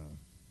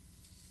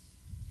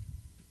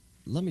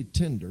 Love Me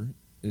Tender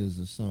is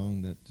a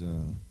song that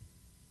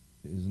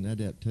is an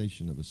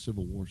adaptation of a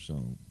Civil War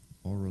song,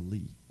 Aura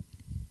Lee.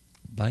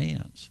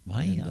 Vance.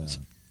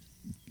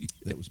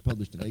 That was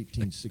published in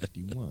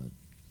 1861,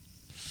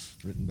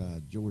 written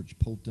by George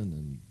Polton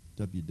and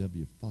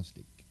W.W.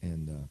 Fosdick,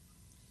 and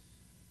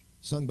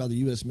sung by the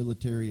U.S.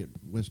 military at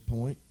West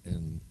Point.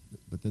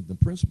 But the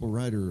principal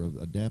writer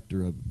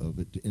adapter of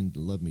it into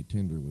Love Me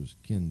Tender was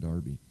Ken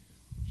Darby.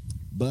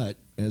 But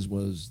as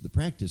was the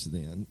practice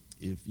then,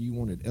 if you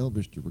wanted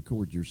Elvis to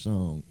record your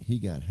song, he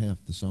got half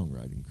the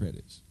songwriting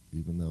credits,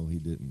 even though he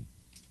didn't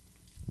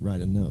write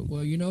a note.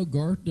 Well,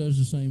 Garth does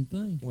the same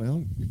thing.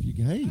 Well, if you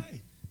hey,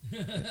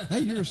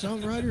 you're a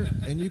songwriter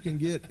and you can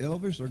get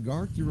Elvis or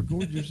Garth to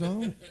record your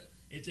song,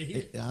 it's a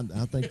hit.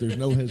 I think there's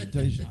no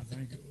hesitation. I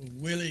think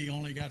Willie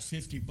only got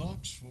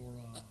 $50 for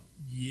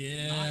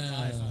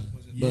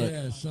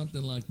Nightlife.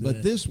 Something like that.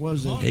 But this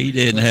wasn't. He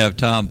didn't have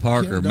Tom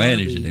Parker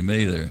managing him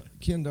either.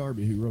 Ken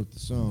Darby, who wrote the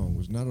song,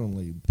 was not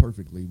only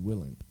perfectly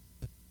willing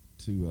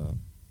to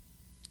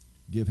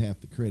give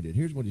half the credit.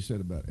 Here's what he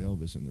said about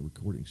Elvis in the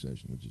recording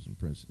session, which is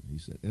impressive. He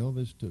said,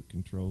 Elvis took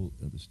control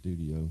of the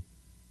studio,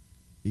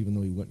 even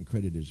though he wasn't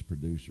credited as a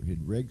producer.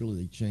 He'd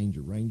regularly change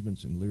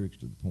arrangements and lyrics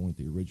to the point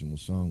the original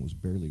song was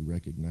barely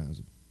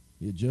recognizable.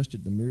 He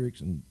adjusted the lyrics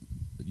and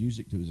the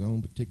music to his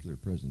own particular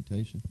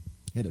presentation.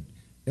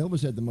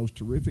 Elvis had the most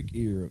terrific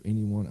ear of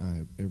anyone I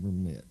have ever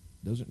met.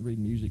 Doesn't read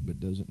music, but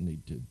doesn't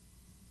need to.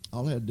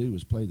 All I had to do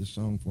was play the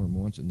song for him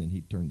once, and then he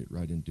turned it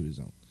right into his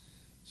own.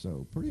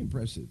 So pretty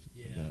impressive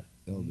about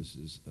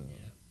Elvis's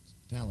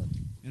talent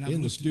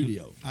in the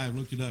studio. I've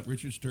looked it up.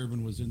 Richard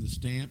Sturban was in the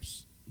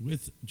Stamps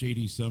with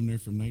J.D. Sumner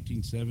from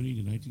 1970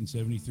 to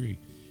 1973.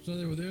 So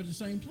they were there at the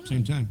same time?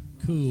 Same time.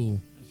 Cool.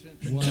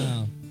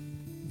 Wow.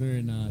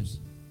 Very nice.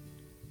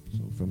 So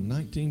from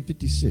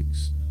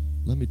 1956,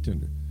 Love Me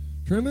Tender.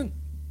 Truman?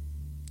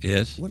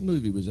 Yes? What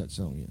movie was that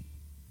song in?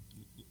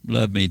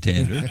 Love Me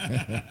Tender.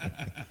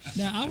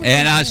 Now,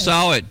 I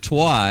saw it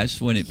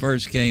twice when it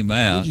first came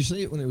out. Did you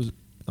see it when it was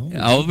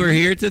over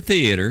here at the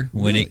theater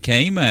when it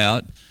came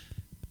out?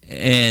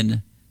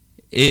 And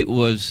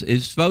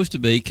it's supposed to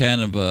be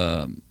kind of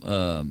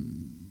a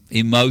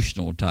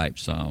emotional type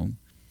song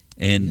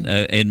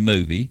and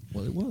movie.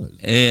 Well, it was.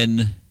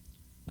 And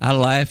I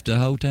laughed the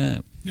whole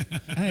time.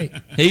 Hey,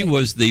 he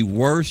was the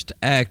worst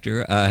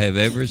actor I have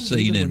ever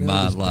seen in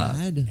my life.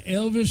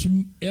 Elvis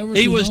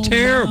he was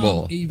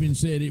terrible. Even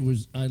said it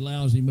was a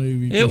lousy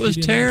movie. It was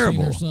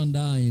terrible. Her son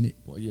die in it.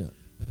 Well, yeah.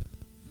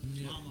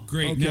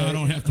 Great. Okay. Now I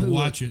don't have to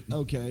watch it.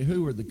 Okay,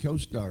 who were the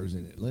co-stars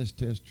in it? Let's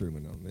test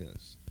Truman on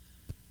this.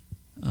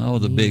 Oh,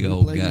 the big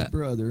old guy.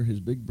 His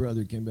big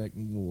brother came back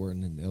from war,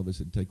 and then Elvis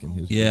had taken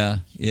his. Yeah.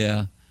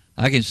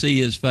 I can see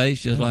his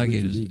face just like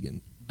Richard his.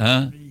 Egan.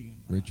 Huh?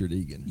 Richard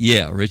Egan.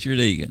 Yeah, Richard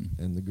Egan.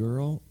 And the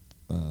girl.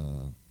 I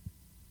want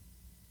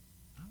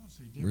to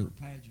say Deborah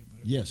Paget.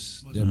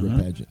 Yes, Deborah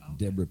Paget.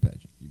 Deborah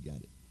Paget. You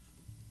got it.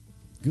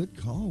 Good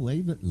call,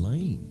 Ava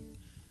Lane.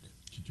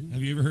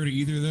 Have you ever heard of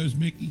either of those,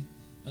 Mickey?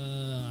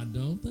 I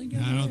don't think I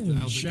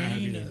have.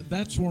 Shane,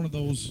 that's one of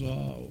those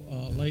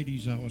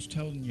ladies I was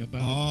telling you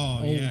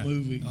about. Old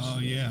movies. Oh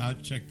yeah, I'll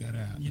check that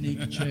out. You need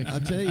to check. I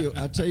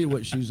tell you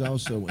what she's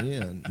also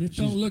in. Just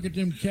don't look at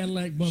them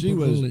Cadillac bumper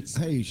bullets.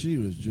 Hey, she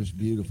was just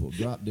beautiful,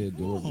 drop dead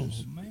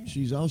gorgeous. Oh, man.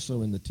 She's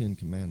also in the Ten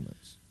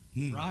Commandments.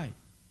 Right.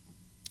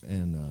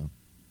 And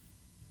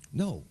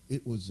no,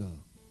 it was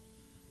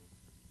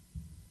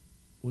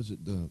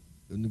it the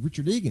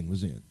Richard Egan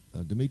was in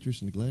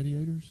Demetrius and the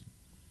Gladiators?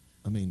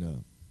 I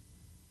mean,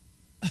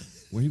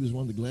 where he was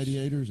one of the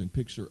gladiators and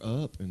picks her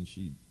up and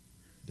she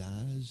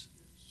dies,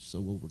 so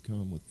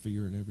overcome with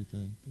fear and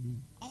everything.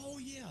 Oh,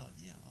 yeah.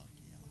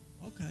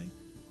 Okay.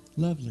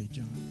 Lovely,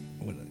 John.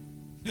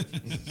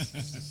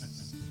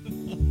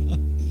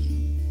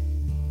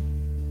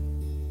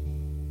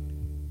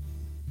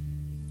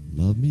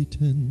 Love me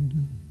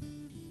tender,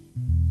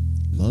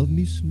 love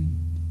me sweet,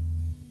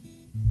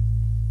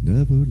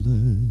 never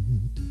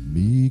let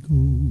me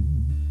go.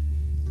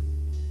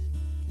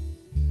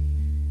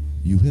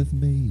 You have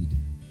made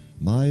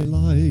my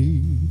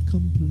life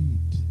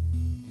complete,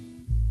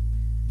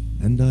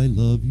 and I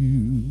love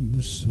you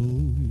so.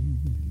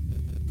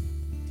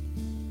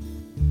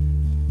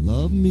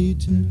 Love me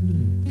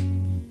tender,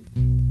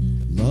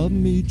 Love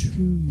me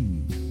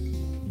true,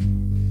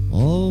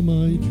 all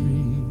my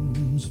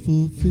dreams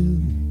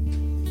fulfill.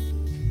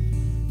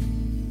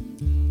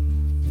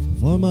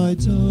 For my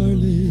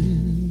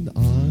darling,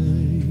 I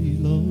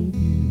love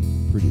you,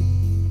 pretty,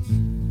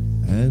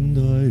 and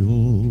I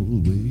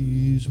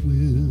always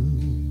will.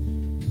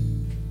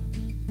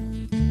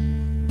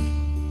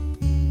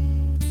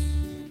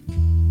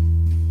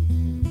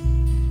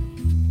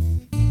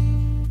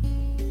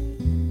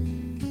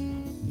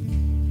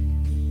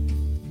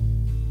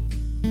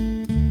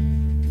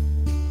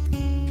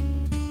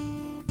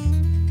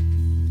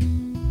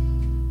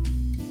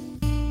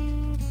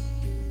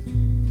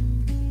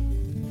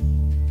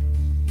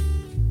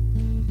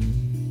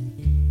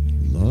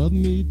 Love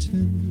me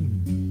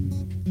tender,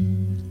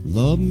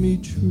 love me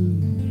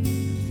true,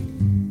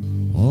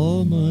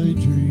 all my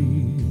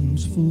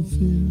dreams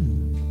fulfill.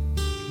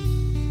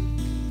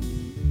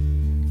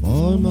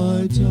 For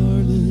my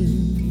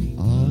darling,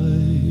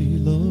 I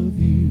love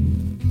you,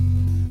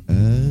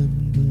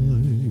 and I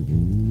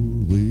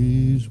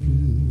always will.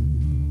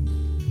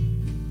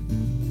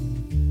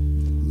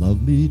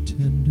 Love me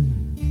tender,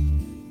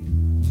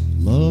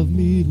 love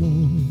me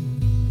long,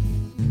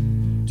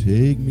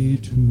 take me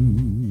to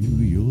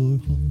your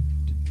heart,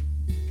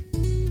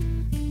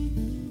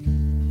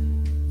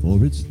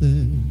 for it's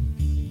there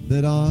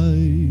that I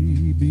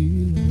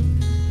belong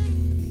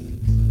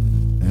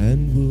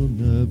and will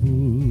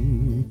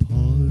never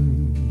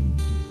part.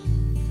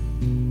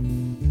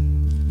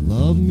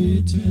 Love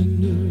me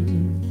tender,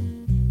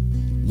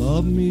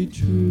 love me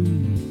true,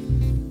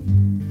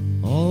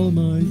 all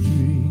my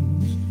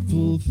dreams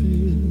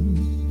fulfill.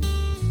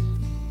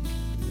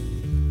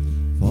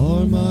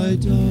 For my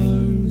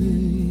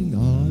darling,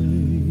 I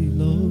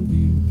love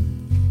you,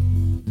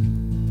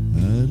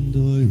 and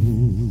I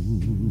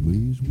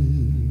always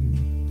will.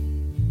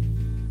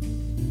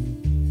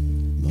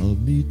 Love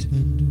me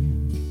tender,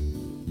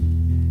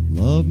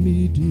 love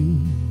me dear,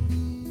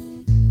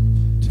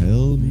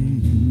 tell me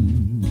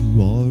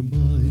you are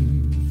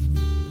mine.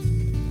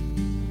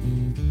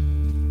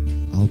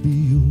 I'll be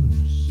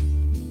yours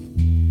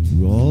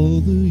through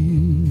all the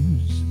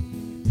years,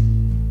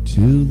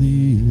 till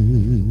the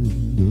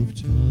end of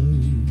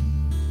time.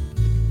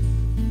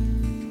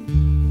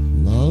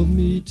 Love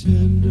me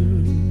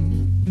tender,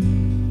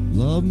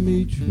 love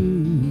me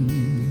true,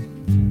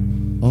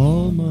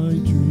 all my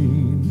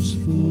dreams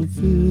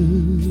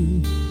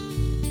fulfill.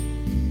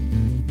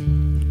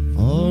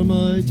 For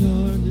my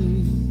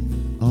darling,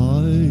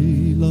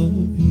 I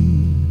love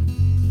you,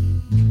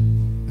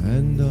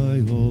 and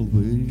I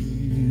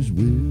always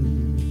will.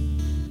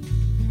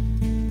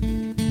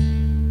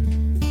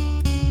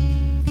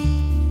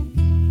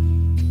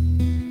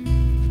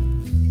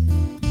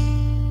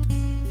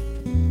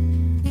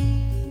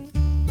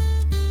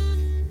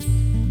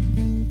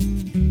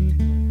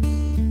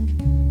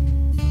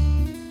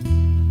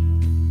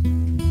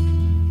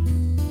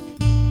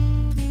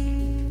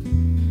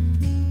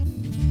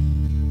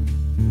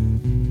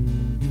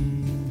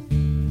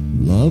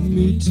 Love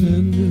me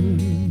tender,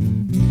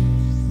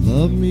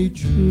 love me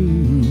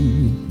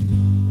true,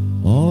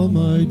 all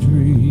my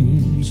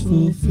dreams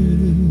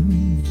fulfill.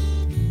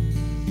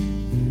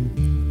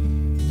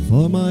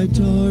 For my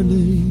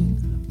darling,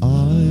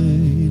 I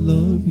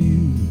love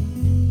you,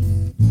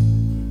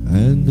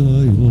 and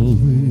I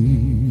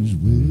always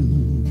will.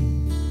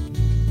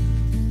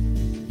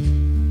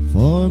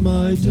 For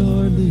my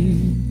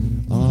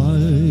darling, I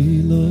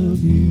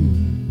love you,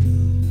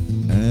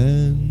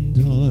 and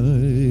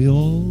I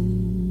always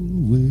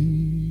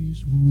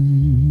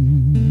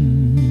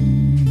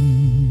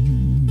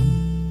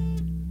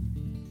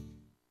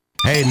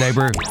Hey,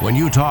 neighbor, when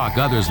you talk,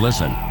 others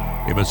listen.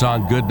 If it's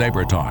on Good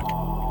Neighbor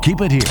Talk,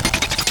 keep it here.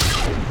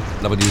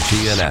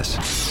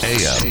 WGNS,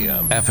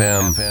 AM,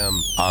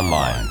 FM,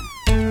 online.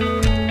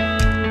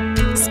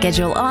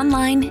 Schedule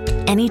online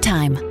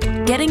anytime.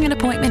 Getting an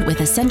appointment with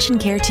Ascension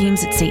Care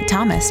Teams at St.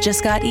 Thomas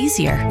just got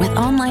easier with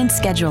online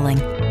scheduling.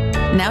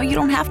 Now you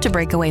don't have to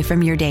break away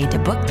from your day to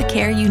book the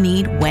care you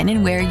need when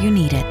and where you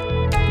need it.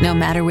 No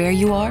matter where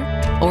you are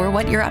or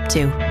what you're up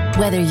to,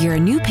 whether you're a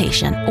new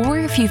patient or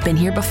if you've been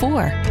here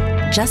before,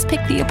 just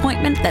pick the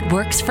appointment that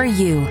works for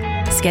you.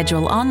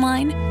 Schedule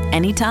online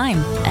anytime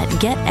at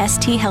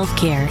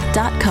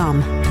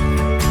getsthealthcare.com.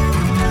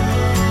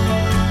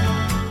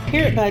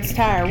 Here at Bud's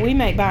Tire, we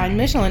make buying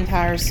Michelin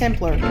tires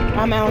simpler.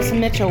 I'm Allison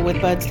Mitchell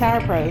with Bud's Tire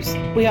Pros.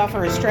 We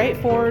offer a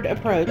straightforward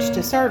approach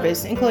to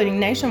service, including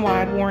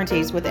nationwide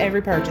warranties with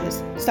every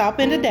purchase. Stop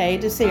in today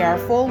to see our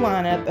full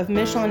lineup of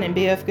Michelin and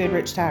BF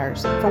Goodrich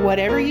tires. For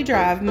whatever you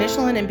drive,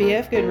 Michelin and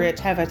BF Goodrich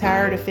have a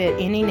tire to fit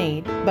any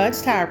need.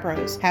 Bud's Tire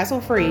Pros,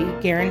 hassle-free,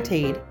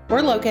 guaranteed.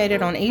 We're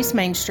located on East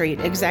Main Street,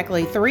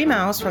 exactly 3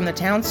 miles from the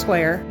town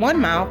square, 1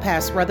 mile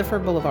past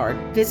Rutherford Boulevard.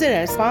 Visit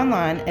us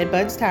online at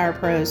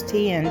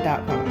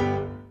budstirepros.tn.com.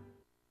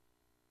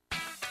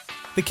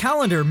 The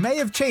calendar may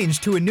have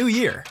changed to a new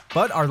year,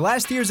 but are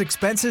last year's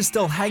expenses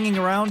still hanging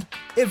around?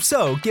 If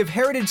so, give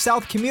Heritage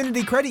South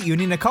Community Credit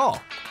Union a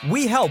call.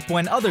 We help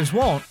when others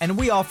won't, and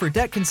we offer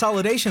debt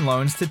consolidation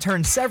loans to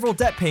turn several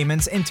debt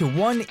payments into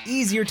one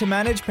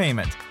easier-to-manage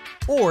payment.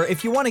 Or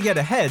if you want to get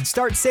ahead,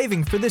 start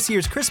saving for this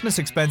year's Christmas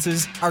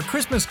expenses, our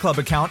Christmas Club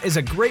account is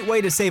a great way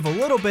to save a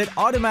little bit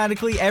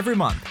automatically every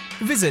month.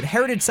 Visit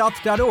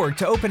heritagesouth.org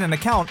to open an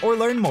account or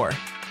learn more.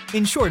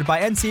 Insured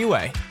by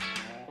NCUA.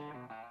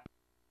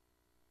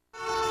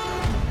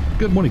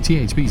 Good morning.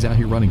 THP's out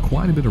here running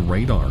quite a bit of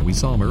radar. We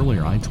saw them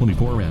earlier,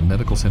 I-24 around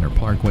Medical Center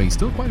Parkway.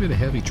 Still quite a bit of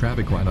heavy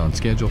traffic right on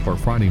schedule for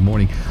Friday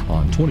morning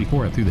on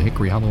 24 through the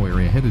Hickory Hollow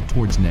area headed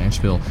towards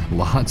Nashville.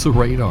 Lots of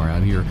radar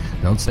out here.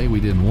 Don't say we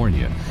didn't warn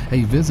you.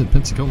 Hey, visit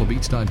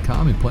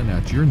PensacolaBeach.com and plan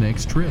out your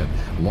next trip.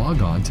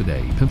 Log on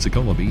today,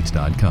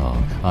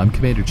 PensacolaBeach.com. I'm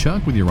Commander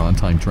Chuck with your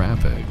on-time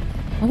traffic.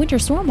 A winter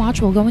storm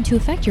watch will go into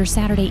effect your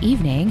Saturday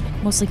evening.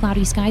 Mostly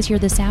cloudy skies here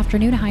this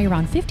afternoon, a high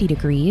around 50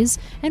 degrees.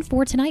 And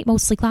for tonight,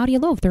 mostly cloudy, a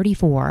low of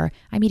 34.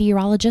 I'm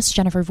meteorologist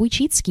Jennifer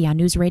Wojcicki on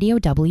News Radio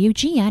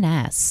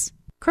WGNS.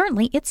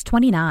 Currently, it's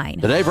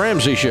 29. The Dave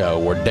Ramsey Show,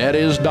 where debt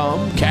is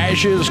dumb,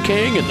 cash is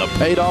king, and the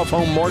paid-off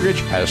home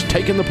mortgage has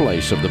taken the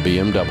place of the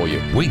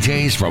BMW.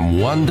 Weekdays from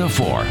 1 to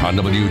 4 on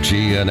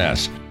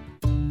WGNS.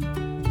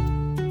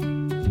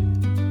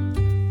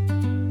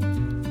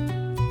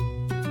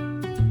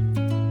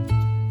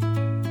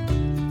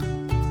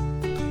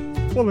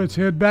 Well, let's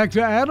head back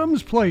to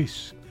Adams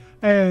Place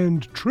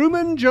and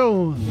Truman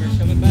Jones. We're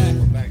coming back.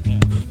 We're back now.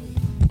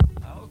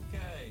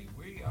 Okay,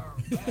 we are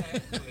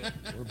back.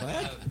 We're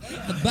back?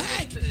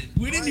 Back?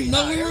 We didn't even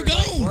know we were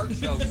gone. Work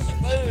so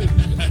smooth.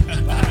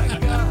 My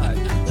God.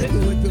 This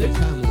is the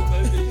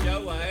smoothest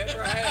show I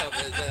ever have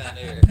is down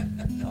here.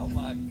 Oh,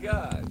 my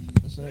God.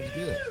 That sounds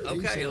good.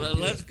 Okay,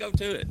 let's go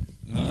to it.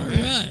 All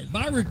right.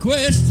 By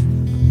request,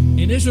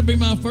 and this will be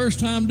my first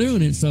time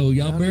doing it, so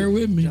y'all bear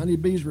with me. Johnny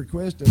B's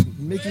request of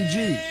Mickey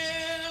G.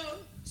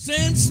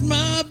 Since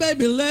my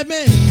baby left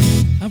me,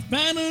 I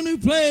found a new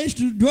place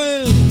to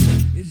dwell.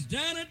 It's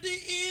down at the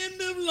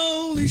end of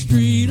Lonely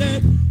Street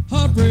at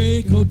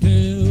Heartbreak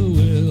Hotel.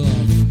 Well,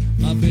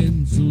 I've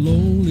been so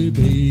lonely,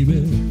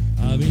 baby.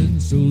 I've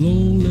been so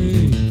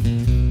lonely.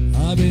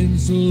 I've been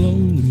so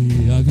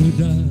lonely I could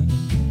die.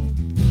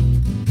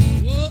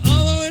 Well,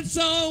 although it's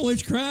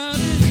always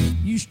crowded,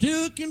 you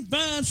still can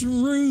find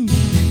some room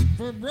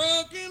for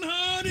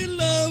broken-hearted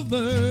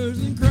lovers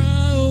and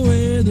cry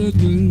away the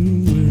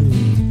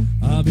gloom.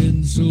 Well, I've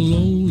been so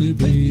lonely,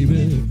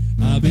 baby.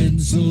 I've been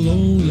so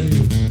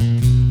lonely.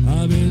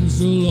 I've been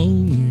so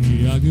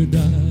lonely I could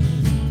die.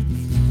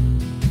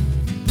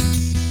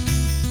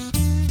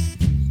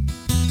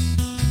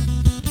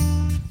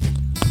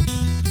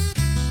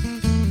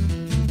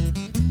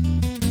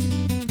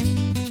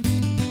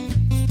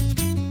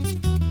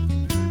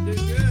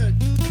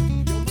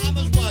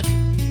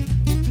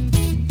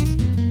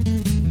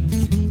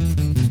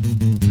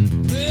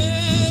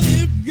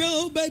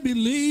 Baby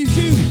leaves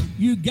you,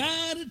 you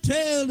gotta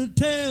tell the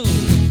tale.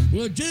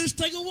 Well, just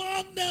take a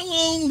walk down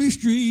Lonely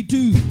Street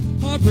to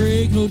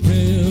Heartbreak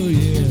Hotel,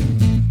 yeah.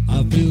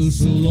 I feel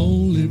so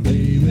lonely,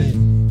 baby.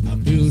 I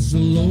feel so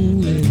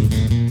lonely.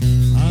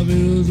 I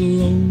feel so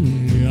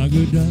lonely I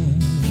could die.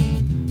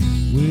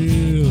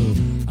 Well,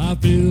 I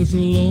feel so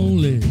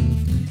lonely.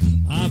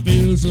 I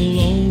feel so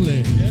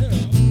lonely.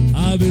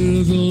 I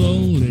feel so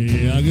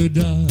lonely I could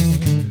die.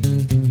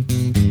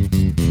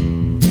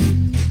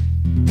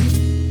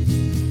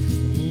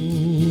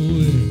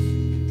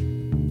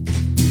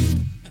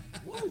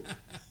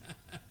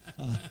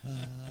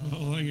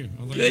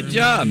 Good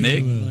job,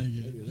 Mick.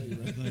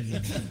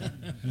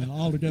 Thank you.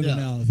 All together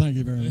now. Thank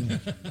you very much.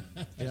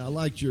 Yeah, I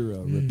liked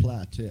your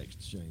reply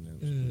text, Shane.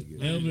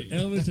 That was pretty good.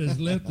 Elvis has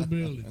left the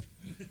building.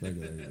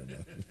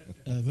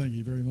 Thank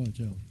you very much,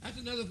 Elvis. That's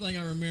another thing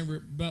I remember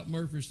about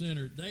Murphy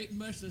Center. They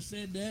must have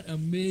said that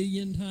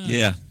 1,000,000 times.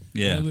 Yeah.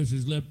 Elvis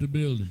has left the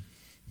building.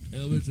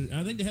 Elvis,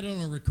 I think they had it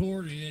on a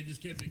recording and they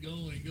just kept it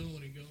going and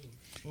going and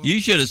going.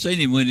 You should have seen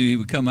him when he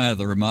would come out of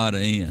the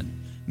Ramada Inn.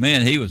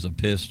 Man, he was a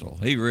pistol.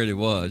 He really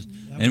was.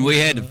 And we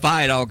had to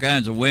fight all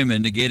kinds of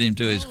women to get him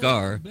to his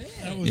car.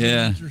 That was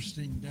an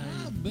interesting day.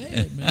 I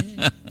bet,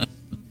 man.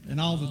 And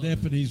all the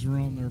deputies were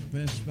on their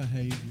best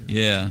behavior.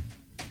 Yeah.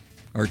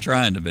 Or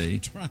trying to be.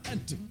 Trying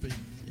to be.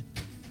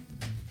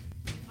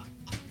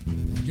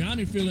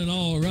 Johnny feeling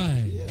all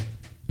right. Yeah.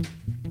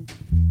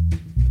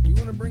 You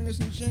want to bring us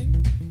in,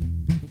 Shane?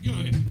 Go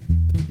ahead.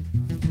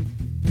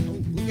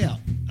 Oh, look out.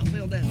 I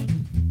fell down.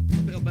 I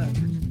fell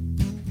backwards.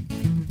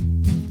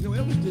 You know,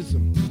 Elvis did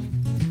some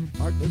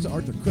there's an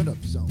Arthur Crudup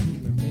song. You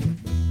remember that?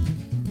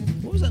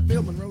 What was that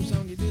Bill Monroe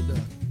song he did?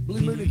 Blue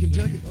Moon in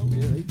Kentucky? Oh,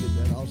 yeah, he did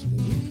that also.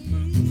 We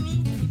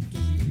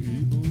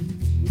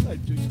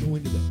might just go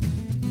into that.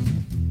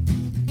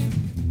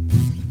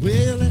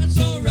 Well, that's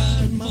all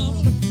right,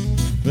 Mama.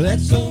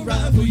 That's all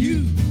right for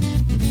you.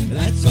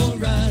 That's all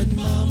right,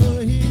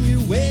 Mama. Any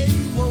way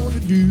you want to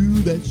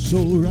do. That's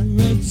all right.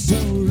 That's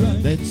all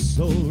right. That's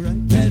all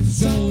right.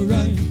 That's all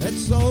right.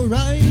 That's all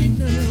right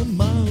now,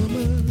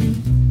 Mama.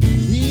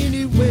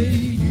 way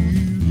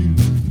you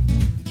do.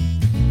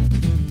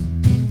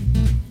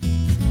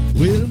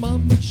 Well,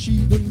 Mama, she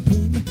done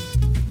told me,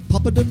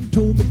 Papa done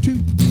told me too.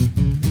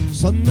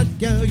 Son, that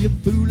gal you're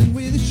fooling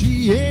with,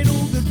 she ain't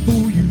no good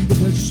for you, but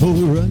that's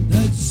alright.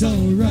 That's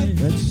alright.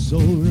 That's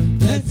alright.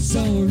 That's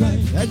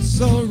alright.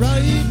 That's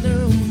alright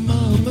now,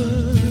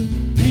 Mama.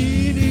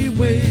 Any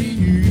way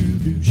you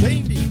do.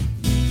 Shane D.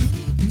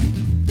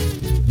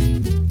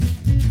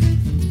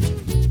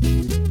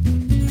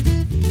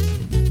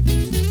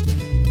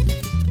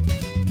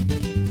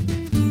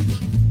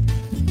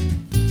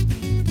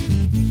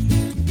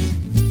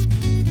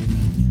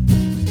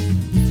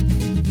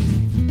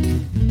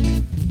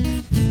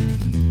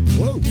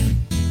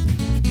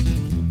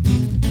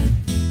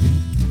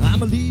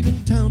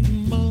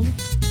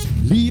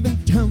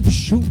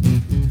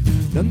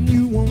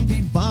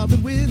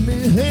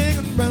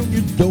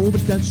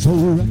 That's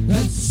alright.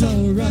 That's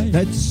alright.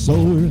 That's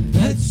alright.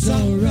 That's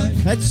alright.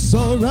 That's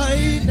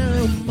alright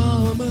now,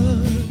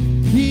 Mama.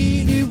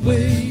 Any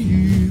way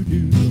you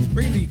do.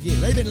 Bring me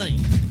again. Lay it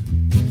lane.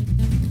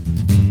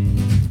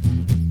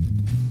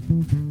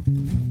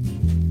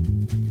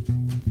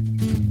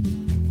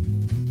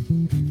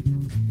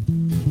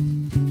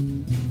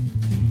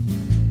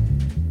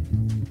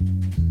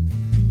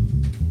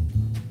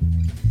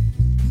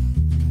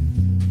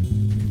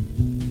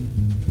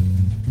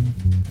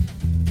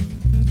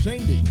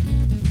 Sandy.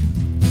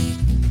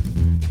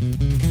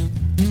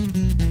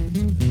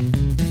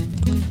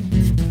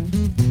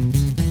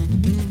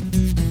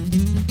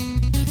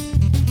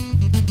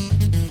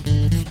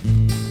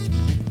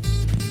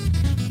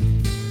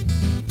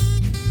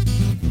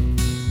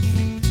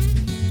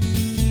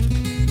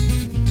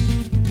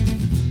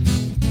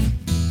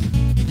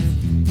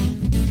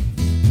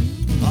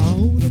 I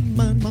wouldn't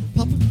mind my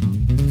papa.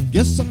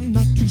 Guess I'm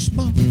not too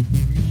smart.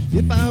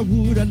 If I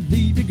would, I'd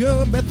leave you,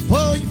 girl,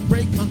 before you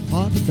break my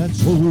heart. But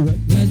that's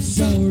alright. That's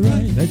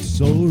alright.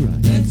 That's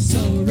alright. That's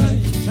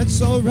alright.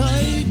 That's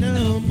alright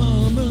now,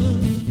 Mama.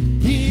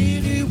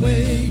 Any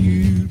way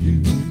you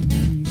do.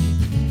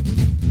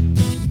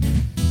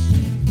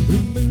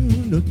 Blue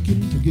moon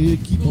looking to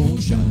get keep on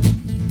shining.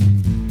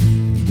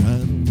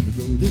 Down the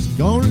road is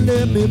gonna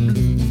let me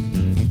blue.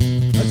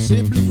 I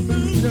said blue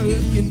moon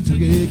looking to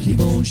get keep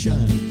on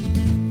shining.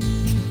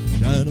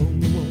 Shine on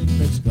the one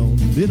that's gone a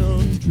bit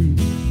untrue.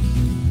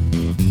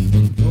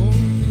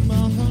 On my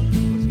heart,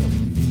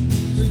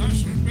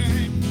 hush and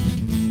bang,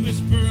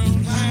 whisper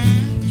on high,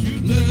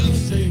 true love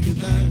say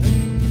goodbye.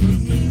 Blue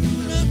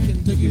moon up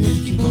Kentucky,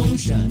 keep on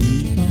shining,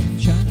 keep on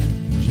shining.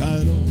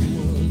 Shine on the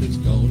one that's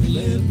gonna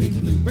let me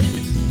blue. Bring it.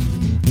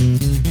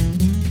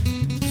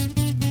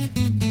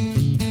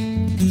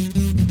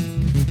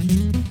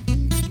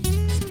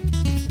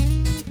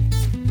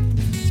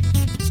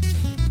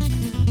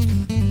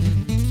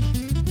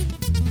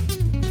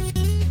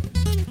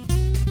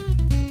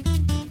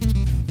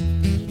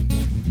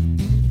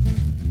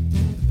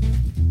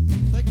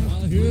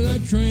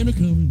 Train a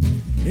coming,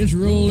 it's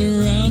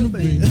rolling around the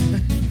bend.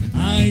 I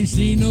ain't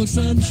seen no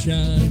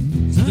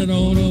sunshine since I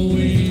don't know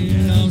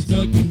when. I'm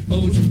stuck in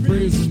Folsom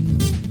Prison.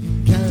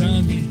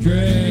 Time keeps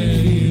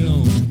dragging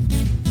on.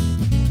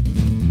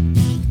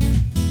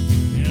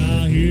 And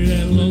I hear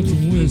that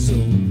lonesome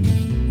whistle.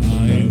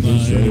 I am my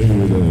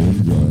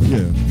head.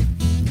 Yeah.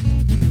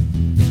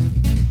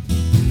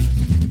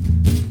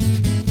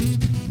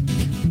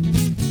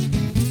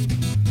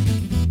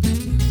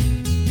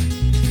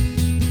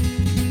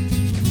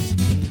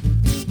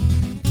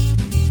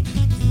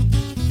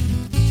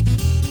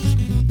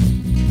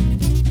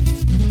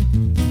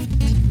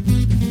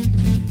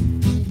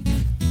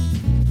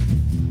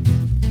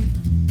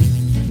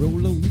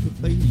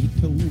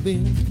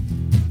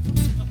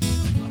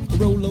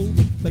 Roll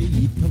over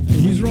Beethoven.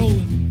 He's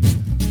rolling.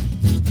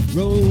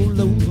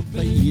 Roll over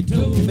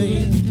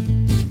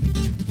Beethoven.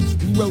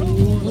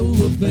 Roll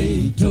over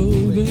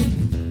Beethoven.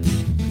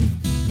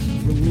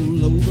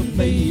 Roll over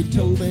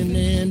Beethoven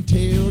and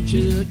tell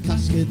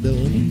Tchaikovsky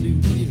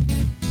done do.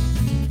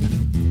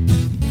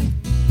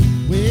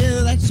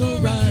 Well, that's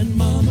alright,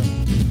 Mama.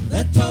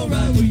 That's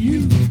alright with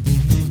you.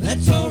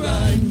 That's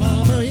alright,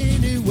 Mama.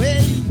 Any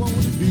way you want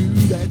to do,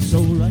 that's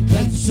alright.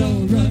 That's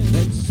alright.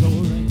 That's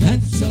alright.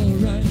 That's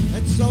alright.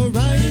 That's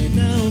alright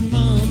now,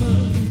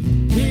 Mama.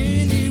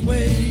 Any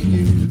way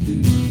you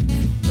do.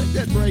 Let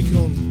that break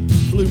on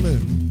Blue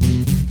Moon.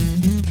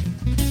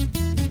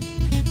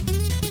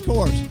 Of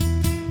course.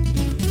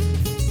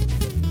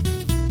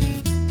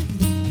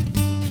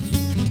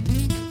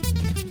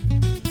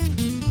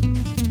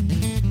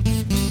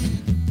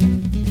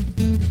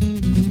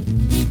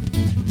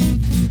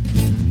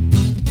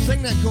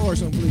 Sing that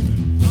chorus on Blue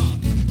Moon.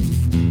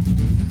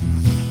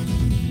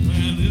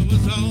 Well, it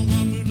was all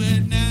one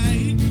moonlight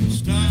night,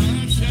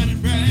 stars shining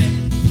bright,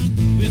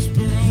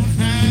 whisper on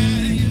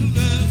high, your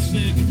love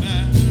said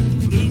goodbye.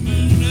 Blue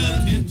moon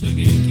up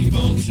Kentucky, keep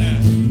on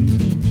shining,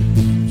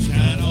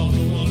 shine on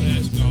the one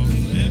that's gonna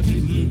let me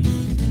blue.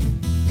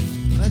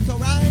 That's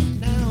alright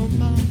now,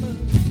 Mama.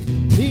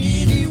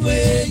 Any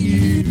way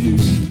you do.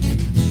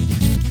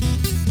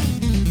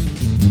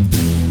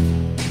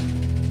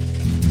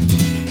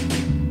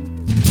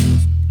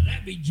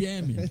 might be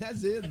jamming.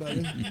 That's it,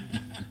 buddy.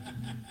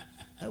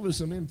 That was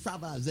some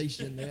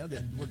improvisation there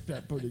that worked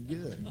out pretty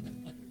good.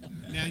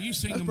 Now you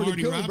sing That's the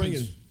Marty cool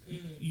Robbins.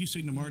 You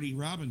sing the Marty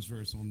Robbins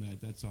verse on that.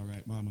 That's all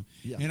right, Mama.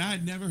 Yeah. And I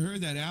had never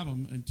heard that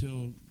album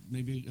until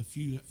maybe a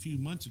few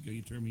months ago.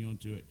 You turned me on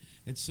to it.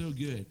 It's so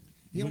good.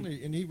 He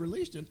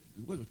released it.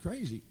 What was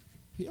crazy?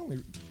 He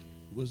only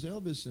was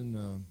Elvis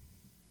in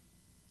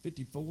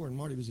 54 and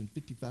Marty was in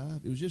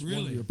 55. It was just 1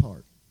 year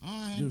apart. Oh,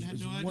 I had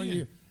no 1 idea.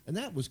 year. And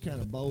that was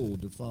kind of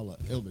bold to follow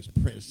Elvis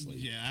Presley.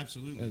 Yeah,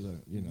 absolutely. As a,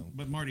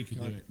 but Marty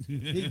could do it.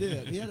 He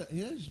did. He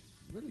has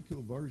a really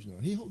cool version of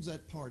it. He holds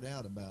that part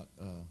out about,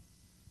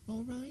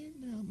 all right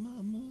now,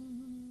 mama.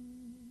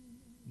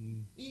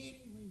 He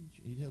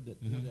held that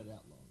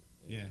out long.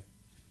 Yeah.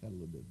 Had a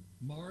little bit.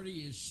 Marty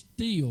is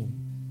still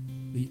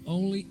the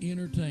only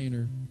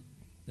entertainer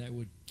that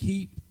would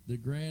keep the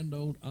Grand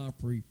Ole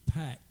Opry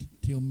packed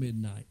till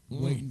midnight,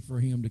 waiting for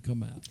him to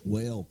come out.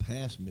 Well,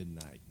 past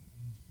midnight.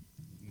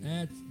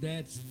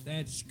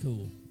 That's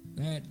cool.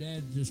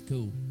 That's just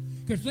cool.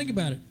 Because think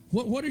about it.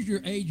 What is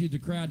your age of the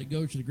crowd that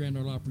goes to the Grand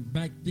Ole Opry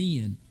back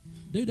then?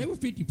 Dude, they were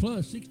 50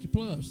 plus, 60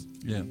 plus.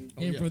 Yeah.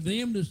 And for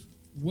them to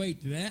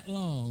wait that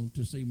long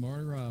to see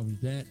Marty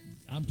Robbins,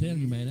 I'm telling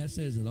you, man, that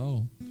says it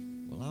all.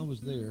 Well, I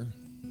was there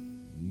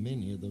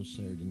many of those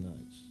Saturday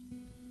nights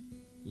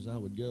because I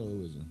would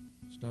go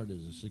started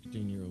as a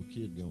 16-year-old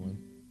kid going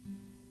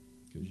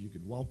because you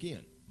could walk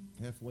in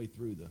halfway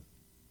through the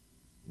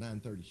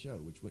 9:30 show,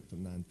 which went from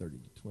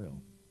 9:30 to 12,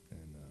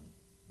 and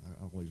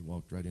I always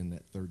walked right in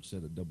that third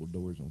set of double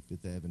doors on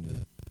Fifth Avenue,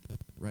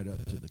 right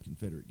up to the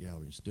Confederate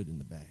Gallery and stood in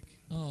the back.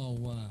 Oh,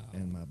 wow.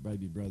 And my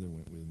baby brother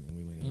went with me, and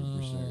we went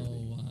every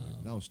Saturday. Wow.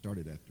 It all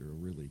started after a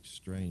really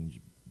strange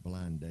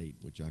blind date,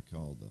 which I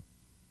call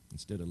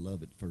instead of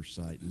love at first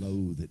sight,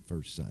 loathe at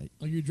first sight.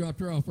 Oh, you dropped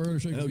her off early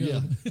so you could yeah.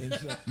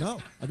 go.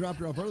 No, I dropped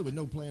her off early with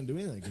no plan to do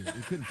anything because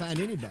we couldn't find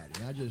anybody.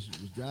 And I just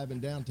was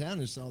driving downtown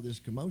and saw this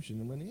commotion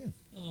and went in.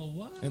 Oh,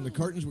 wow. And the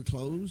curtains were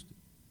closed,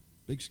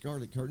 big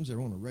scarlet curtains. They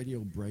were on a radio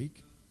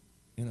break.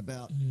 And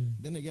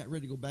then they got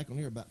ready to go back on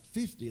here. About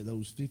 50 of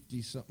those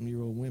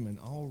 50-something-year-old women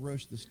all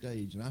rushed the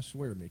stage. And I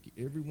swear, Mickey,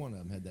 every one of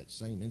them had that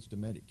same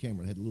Instamatic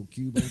camera. It had a little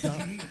cube on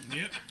top.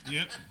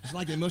 Yep. It's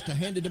like they must have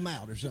handed them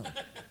out or something.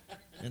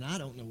 And I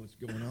don't know what's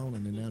going on.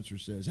 And the announcer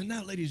says, and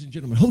now, ladies and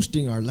gentlemen,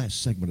 hosting our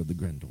last segment of the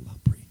Grand Ole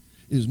Opry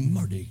is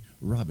Marty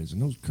Robbins.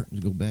 And those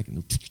curtains go back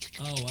and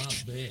oh, I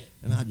bet.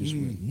 And I just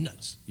went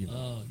nuts.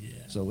 Oh,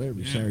 yeah. So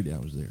every Saturday I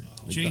was there.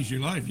 Changed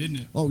your life, didn't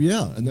it? Oh,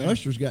 yeah. And the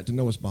ushers got to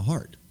know us by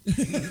heart.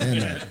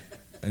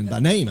 And by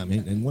name, I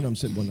mean. And one of them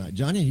said one night,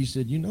 Johnny, he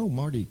said,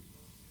 Marty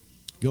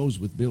goes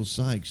with Bill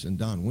Sykes and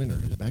Don Winter,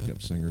 his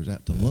backup singers,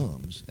 out to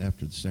Lums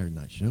after the Saturday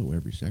night show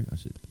every Saturday. I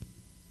said,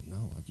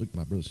 no. I looked at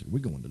my brother and said, we're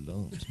going to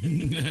Lums.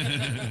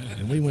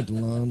 And we went to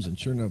Lums, and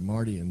sure enough,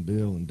 Marty and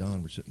Bill and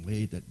Don were sitting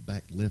way at that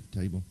back left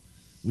table.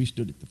 We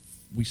sat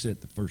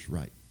at the first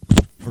right,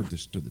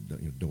 furthest to the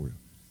door.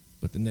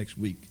 But the next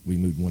week, we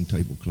moved one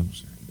table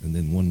closer, and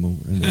then one more,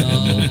 and then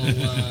one more.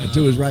 Wow.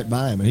 Until it was right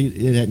by him, and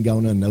it hadn't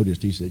gone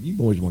unnoticed. He said, you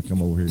boys want to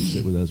come over here and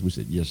sit with us? We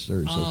said, yes,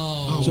 sir.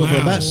 So for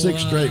about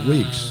 6 straight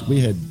weeks,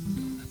 we had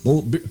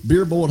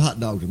beer-boiled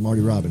hot dogs with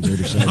Marty Robbins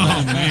every Saturday.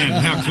 Oh,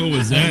 man, how cool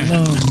was that?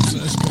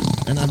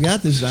 And I've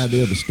got this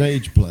idea of a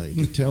stage play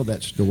to tell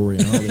that story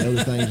and all the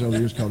other things over the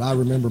years called I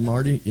Remember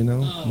Marty, I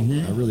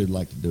really would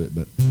like to do it,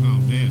 but... Oh,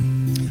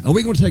 man. Are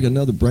we going to take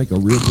another break, a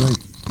real break?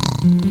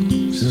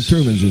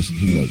 Truman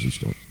he loves his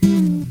story.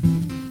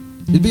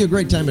 It'd be a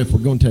great time if we're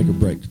going to take a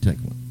break to take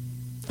one.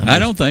 I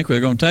don't think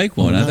we're going to take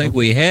one. I think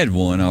we had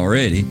one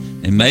already,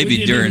 and maybe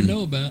we during.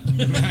 Know about.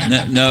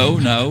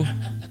 No.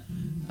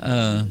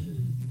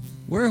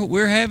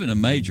 We're having a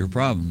major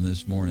problem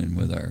this morning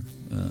with our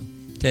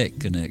tech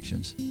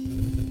connections.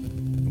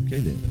 Okay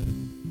then.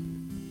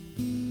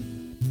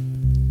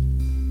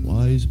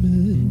 Wise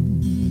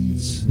men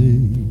say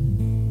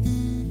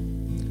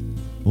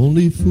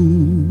only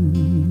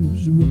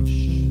fools rush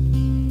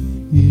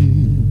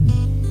in,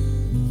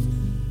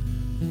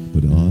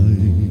 but I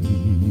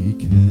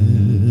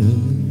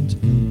can't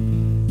help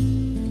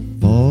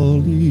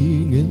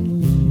falling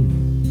in love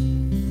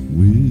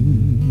with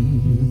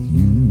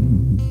you.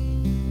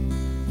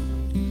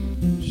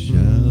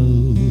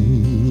 Shall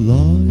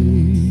I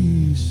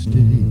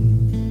stay?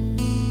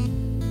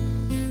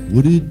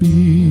 Would it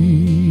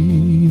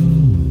be a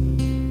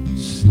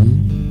sin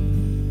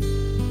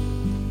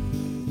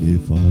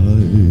if I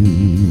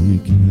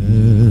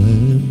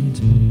can't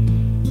help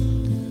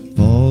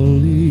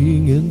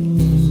falling in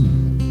love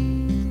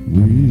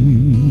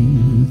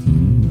with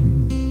you?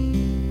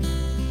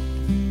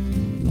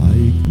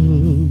 Like a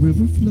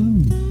river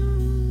flows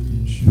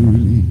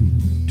surely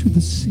to the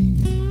sea,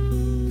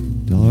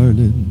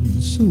 darling,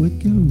 so it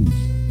goes.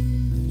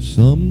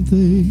 Some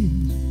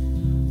things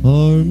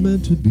are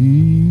meant to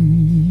be.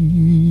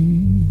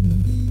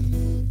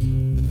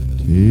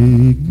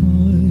 Take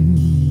my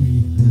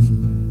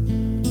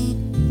hand,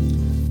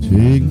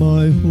 take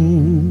my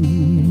whole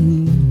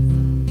life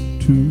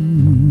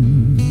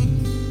too,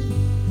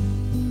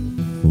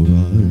 for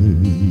I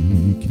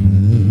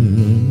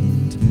can't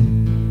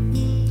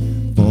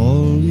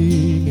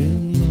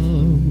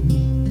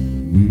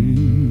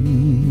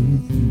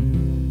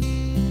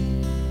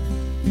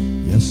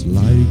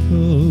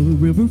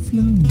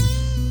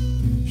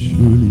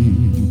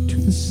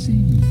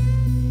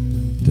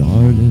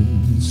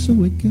Darling,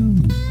 so it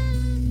goes.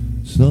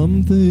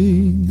 Some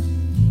things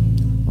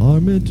are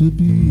meant to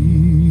be.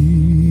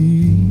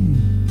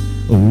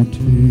 Oh,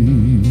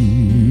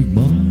 take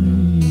my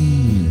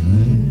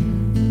hand,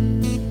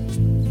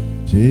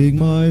 take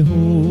my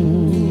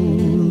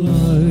whole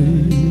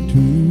life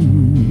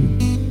too.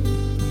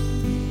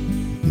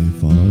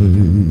 If I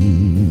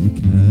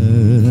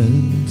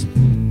can't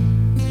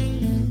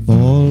help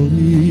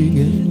falling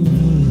in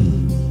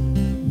love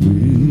with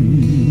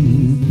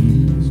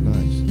you. It's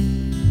nice.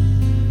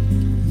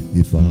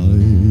 If I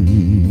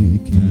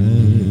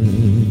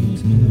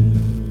can't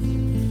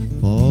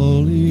help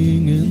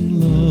falling in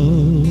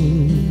love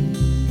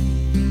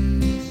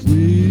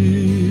with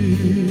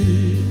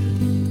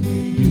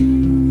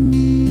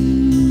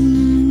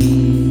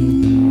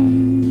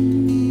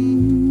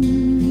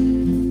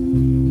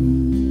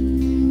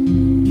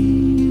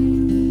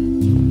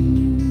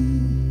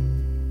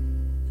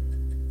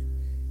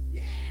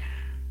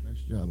Nice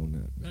job on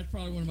that. That's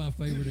probably one of my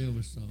favorite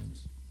Elvis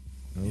songs.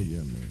 Oh yeah,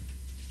 man.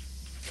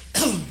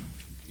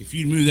 If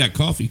you'd moved that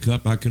coffee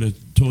cup, I could have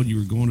told you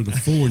were going to the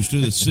 4 instead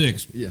of the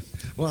 6. Yeah.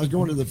 Well, I was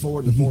going to the 4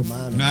 and the 4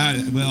 minor.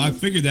 Well, I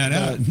figured that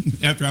out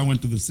after I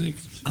went to the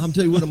 6. I'm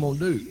tell you what I'm gonna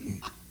do.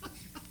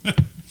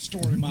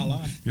 Story of my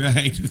life.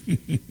 Right.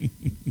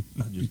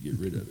 I'll just get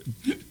rid of it.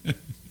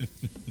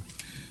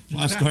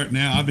 Well, I start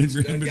now. I've been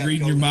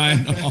reading your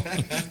mind all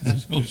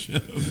this whole show.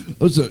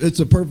 It's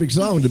a perfect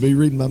song to be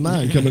reading my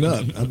mind coming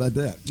up. How about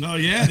that? Oh,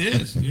 yeah, it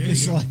is. Yeah,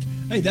 It's like,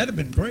 hey, that'd have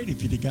been great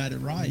if you'd have got it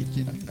right.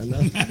 You know?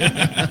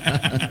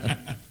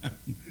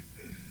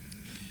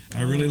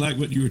 I really like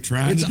what you were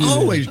trying to do. It's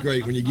always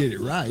great when you get it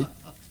right.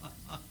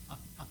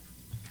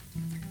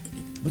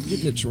 But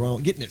getting it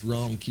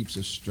wrong keeps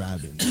us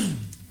striving.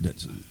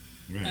 That's it.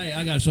 Right. Hey,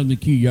 I got something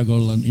to cue. Y'all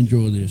gonna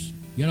enjoy this.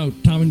 You know,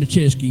 Tommy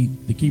Nacheski,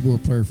 the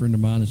keyboard player friend of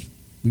mine,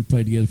 we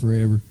played together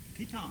forever.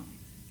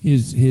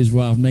 His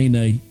wife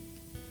Nene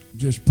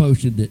just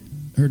posted that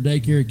her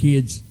daycare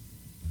kids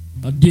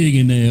are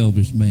digging the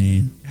Elvis,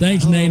 man.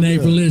 Thanks, Nene,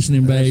 for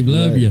listening, babe. That's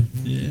Love great. you.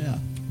 Yeah.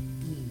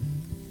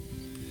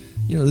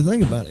 You know, the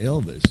thing about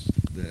Elvis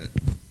that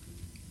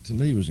to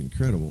me was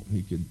incredible,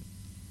 he could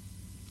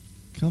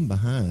come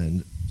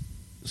behind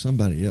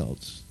somebody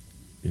else,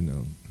 you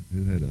know,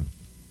 who had a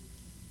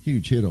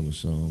huge hit on the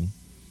song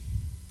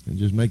and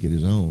just make it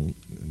his own,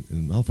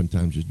 and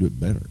oftentimes just do it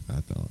better,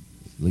 I thought.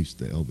 At least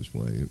the Elvis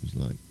way. It was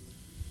like,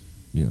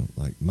 you know,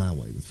 like My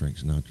Way with Frank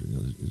Sinatra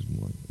is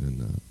one,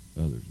 and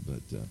others.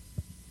 But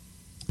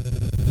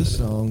this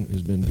song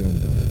has been done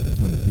by a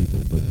ton of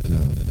people, but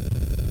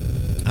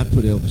I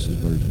put Elvis's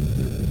version up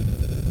there.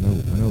 I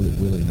know that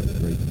Willie had a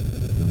great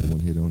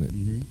 #1 hit on it,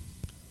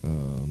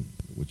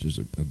 which is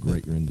a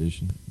great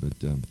rendition. But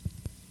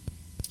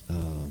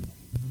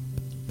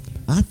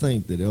I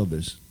think that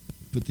Elvis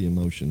put the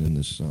emotion in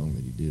this song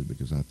that he did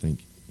because I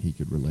think he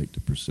could relate to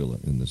Priscilla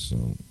in this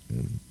song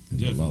and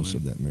the loss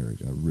of that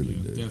marriage. I really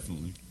do.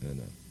 Definitely.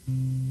 And,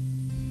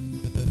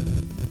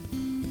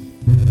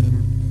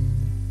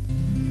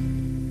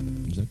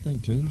 is that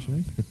thing tuned,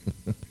 Shane?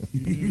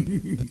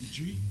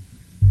 G.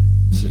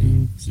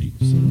 C. C.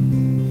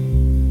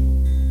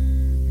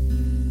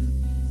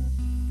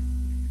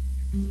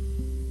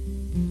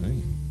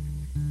 Dang.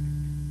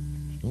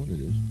 That's what it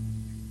is.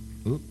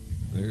 Oop,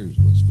 there's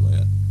what's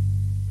flat.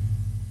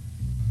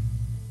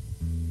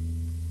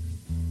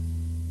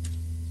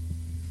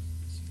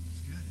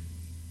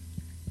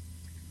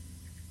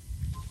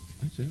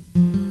 That's it.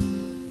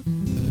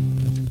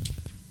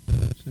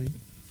 See?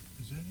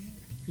 Is that it?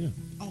 Yeah.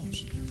 Oh,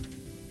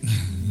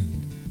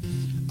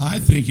 I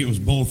think it was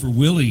bold for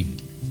Willie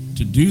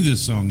to do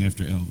this song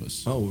after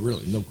Elvis. Oh,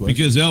 really? No question.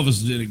 Because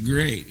Elvis did it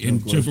great.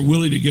 And so for question.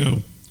 Willie to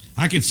go,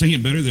 I could sing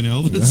it better than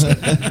Elvis.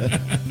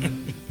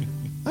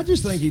 I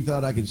just think he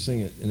thought I could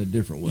sing it in a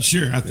different way.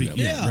 Sure, I think,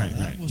 You know? yeah, right.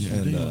 That was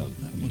the deal.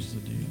 That was the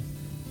deal.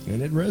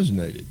 And it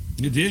resonated.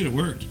 It did. It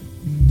worked.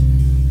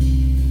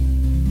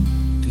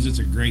 Because it's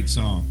a great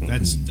song.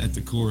 That's at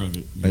the core of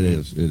it. It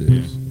is. It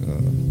is.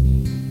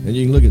 And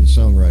you can look at the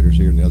songwriters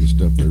here and the other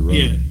stuff they wrote.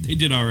 Yeah, they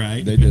did all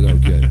right. They did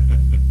okay.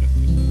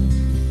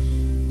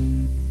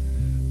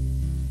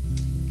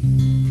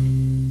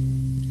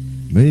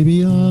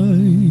 Maybe I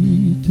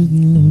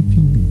didn't love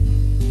you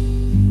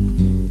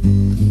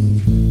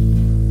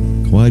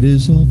quite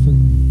as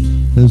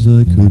often as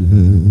I could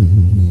have.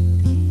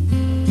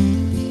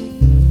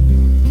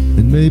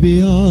 And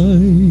maybe I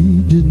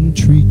didn't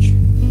treat you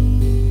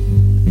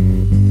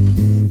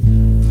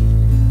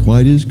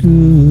quite as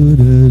good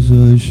as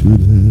I should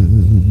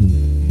have.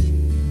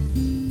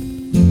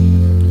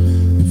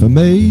 If I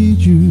made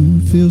you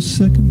feel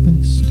second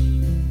best,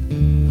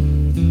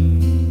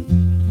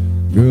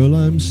 girl,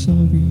 I'm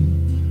sorry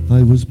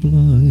I was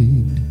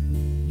blind.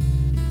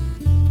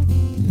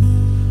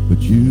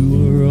 But you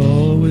were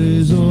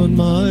always on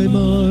my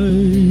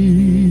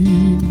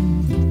mind.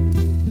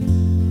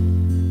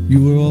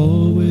 You were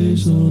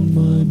always on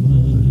my mind.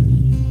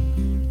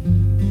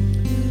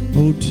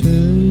 Oh, tell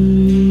me,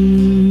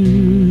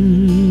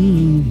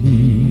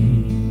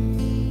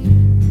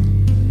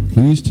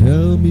 please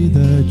tell me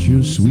that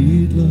you're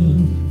sweet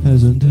love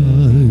hasn't died.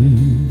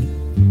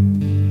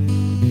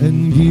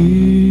 And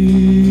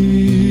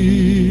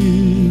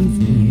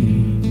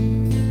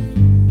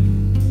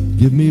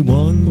give me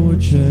one more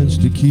chance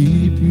to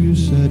keep you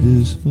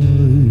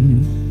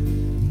satisfied.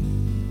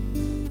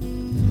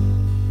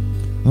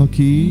 I'll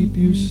keep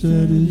you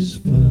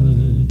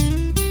satisfied.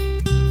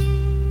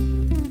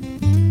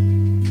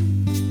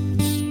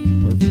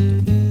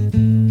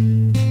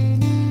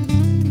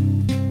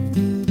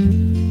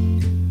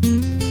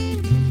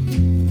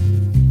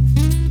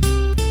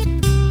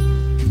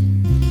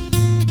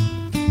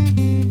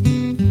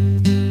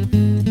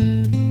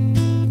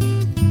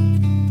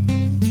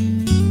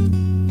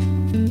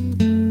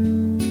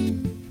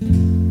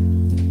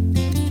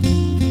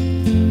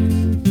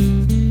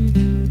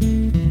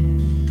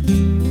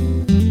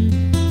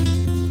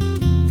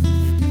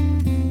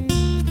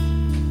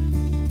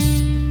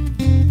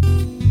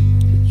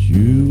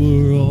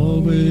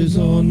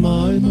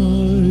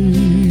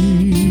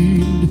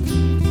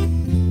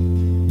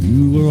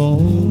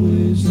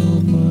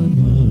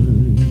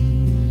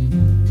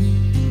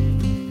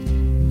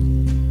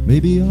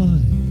 Maybe I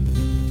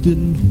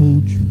didn't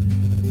hold you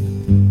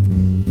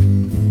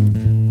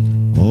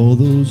all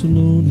those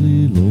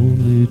lonely,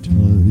 lonely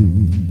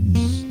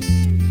times.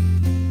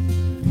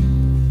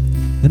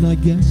 And I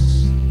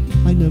guess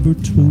I never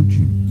told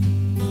you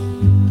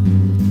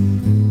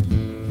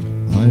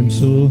I'm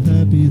so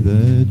happy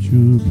that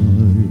you're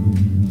mine.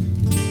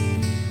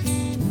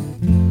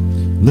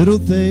 Little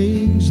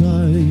things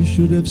I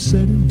should have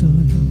said and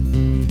done,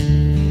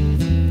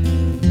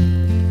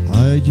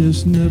 I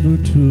just never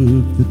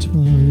took the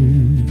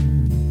time.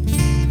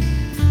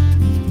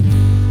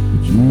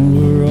 But you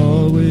were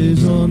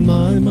always on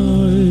my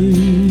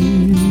mind.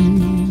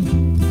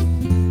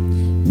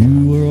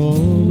 You were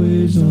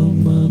always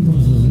on my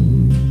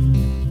mind.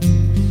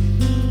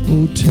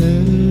 Oh,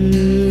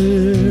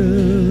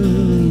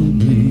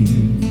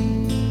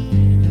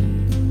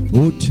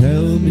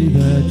 tell me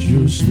that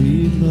your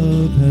sweet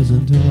love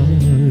hasn't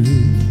died.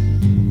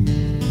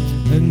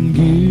 And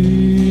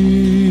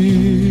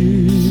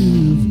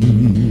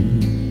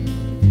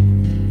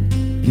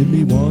give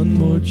me one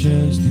more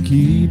chance to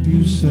keep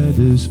you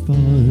satisfied.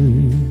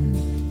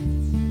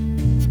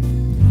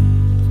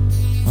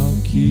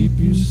 I'll keep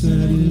you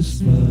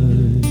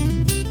satisfied.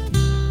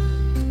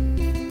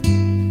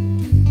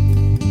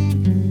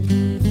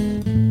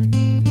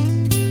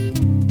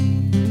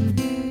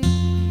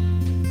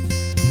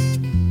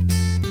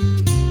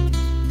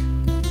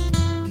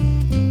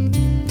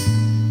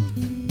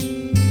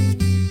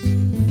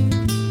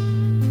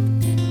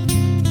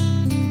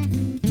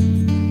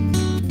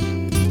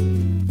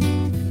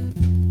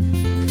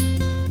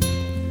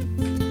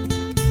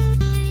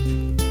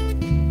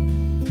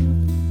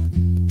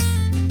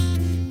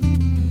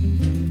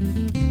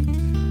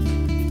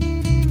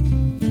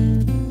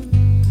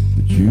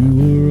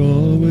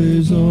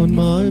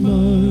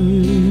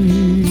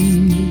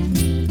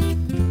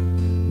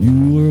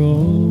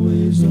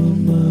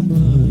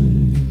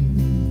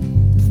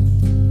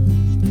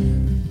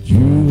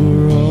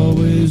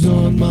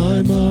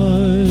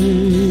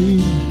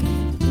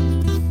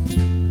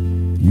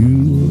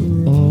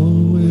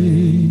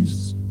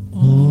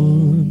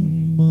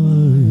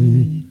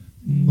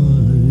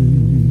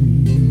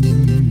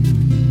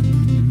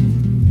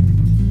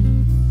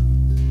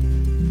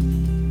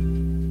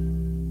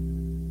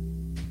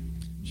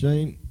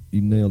 Shane,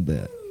 you nailed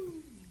that.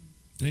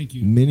 Thank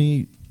you.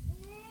 Many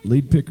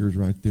lead pickers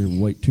right there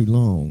wait too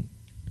long.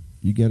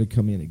 You got to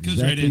come in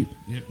exactly.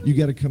 Yep. You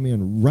got to come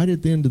in right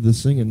at the end of the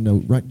singing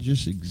note, right,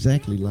 just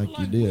exactly like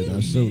you did.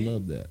 I so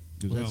love that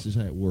because that's just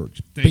how it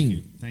works. Thank Bing.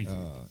 you. Thank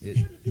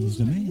you. He's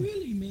the man.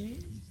 Really, man.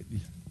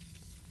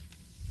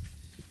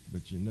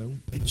 But you know,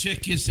 Hey,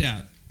 check this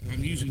out.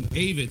 I'm using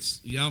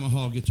Avit's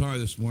Yamaha guitar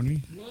this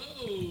morning.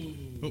 Whoa.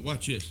 But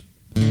watch this.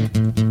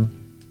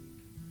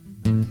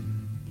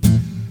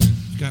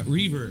 It's got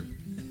reverb.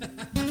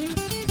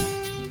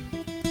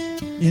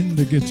 In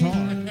the guitar.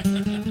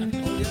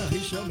 oh yeah, he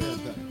showed me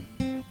that.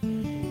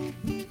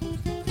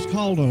 It's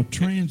called a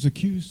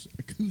acoustic.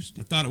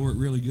 I thought it worked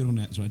really good on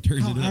that, so I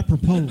turned it up.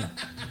 Apropos.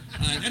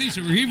 I need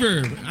some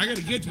reverb. I got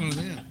to get one of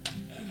them.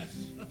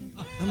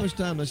 How much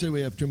time? I said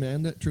we have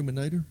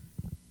Truminator.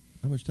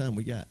 How much time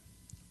we got?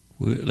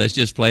 Let's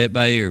just play it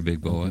by ear,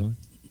 big boy.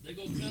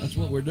 That's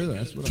what we're doing.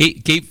 That's what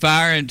keep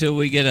firing until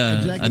we get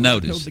a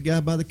notice. I told the guy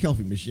by the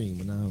coffee machine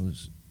when I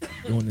was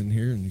going in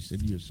here, and he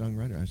said, "You a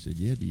songwriter?" I said,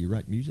 "Yeah." "Do you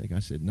write music?" I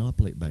said, "No, I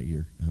play it by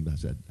ear." I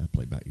said, "I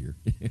play by ear."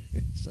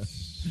 So,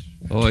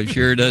 oh, it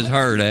sure does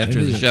hurt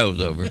after the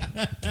show's over.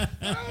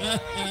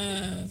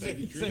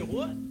 Say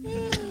what?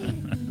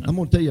 I'm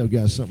gonna tell you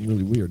guys something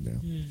really weird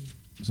now.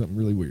 Something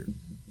really weird.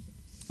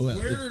 Well,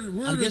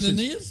 weirder than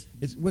this?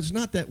 It's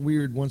not that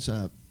weird once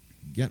I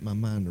got my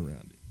mind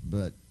around it.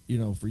 But, you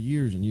know, for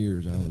years and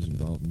years I was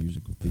involved in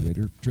musical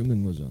theater.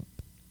 Truman was a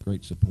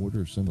great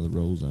supporter of some of the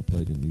roles I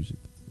played in music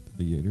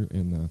theater.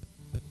 And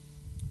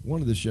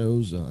one of the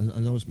shows, I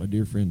noticed my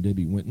dear friend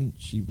Debbie Winton,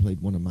 she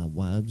played one of my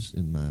wives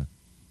in my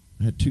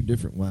had two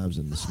different wives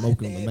in the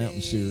Smoke on the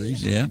Mountain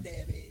series. Yeah.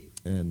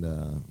 And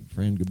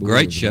Fran Gabor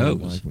Great was another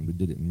shows. wife when we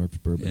did it in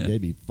Murfreesboro, but Yeah.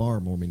 Debbie far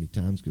more many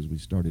times because we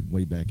started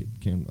way back at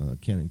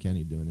Cannon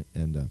County doing it.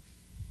 And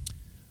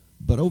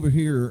but over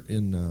here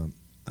in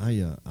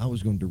I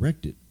was going to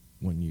direct it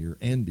one year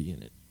and be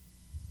in it,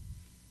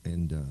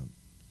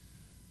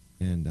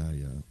 and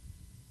I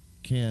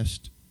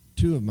cast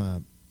two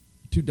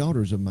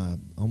daughters of my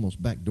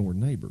almost backdoor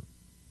neighbor.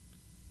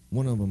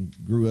 One of them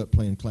grew up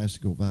playing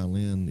classical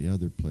violin. The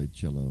other played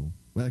cello.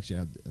 Well, actually,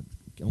 I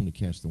only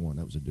cast the one.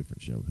 That was a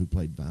different show. Who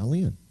played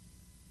violin?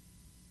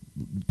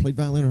 Played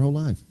violin her whole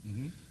life.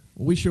 Mm-hmm.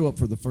 Well, we show up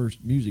for the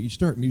first music. You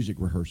start music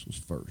rehearsals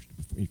first.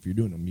 If you're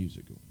doing a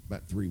musical,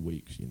 about 3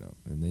 weeks, and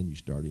then you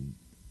start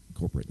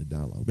incorporating the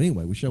dialogue. But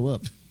anyway, we show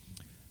up,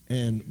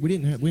 and we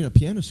had a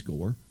piano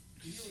score.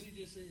 You know what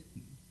he just said?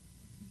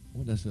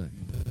 What did I say?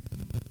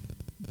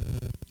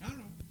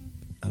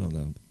 I don't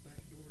know.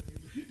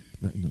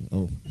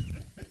 Oh.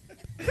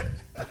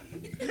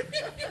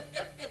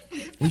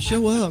 We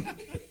show up.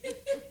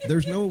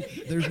 There's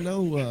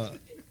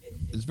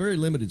very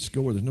limited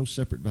score. There's no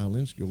separate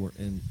violin score,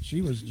 and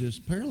she was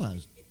just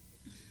paralyzed.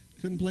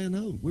 Couldn't play a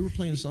note. We were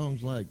playing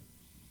songs like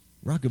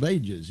Rock of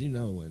Ages,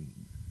 and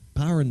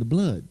Power in the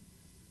Blood.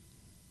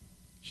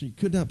 She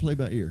could not play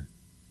by ear.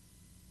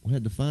 We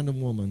had to find a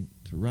woman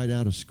to write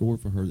out a score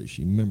for her that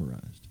she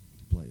memorized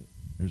to play it.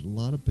 There's a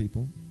lot of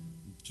people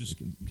just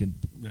can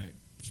right.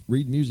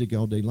 read music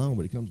all day long,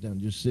 but it comes down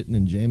to just sitting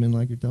and jamming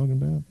like you're talking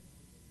about.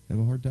 Have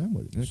a hard time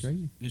with it. Isn't that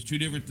crazy? There's two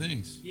different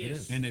things.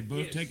 Yes. And they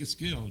both Yes. take a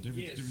skill,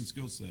 different Yes. different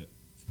skill set.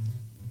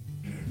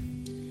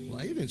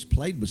 Well, Avon's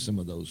played with some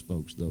of those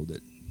folks, though,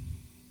 that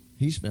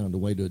he's found a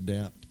way to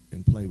adapt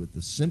and play with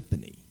the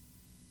symphony,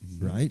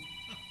 right?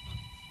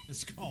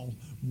 It's called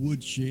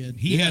Woodshed.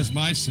 He has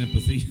my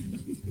sympathy.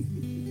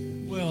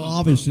 Well,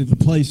 obviously, the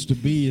place to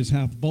be is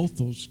have both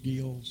those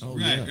skills. Oh,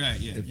 Right,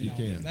 yeah. If you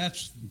can.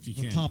 That's If you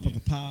the can, top of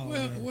the pile.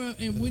 Well,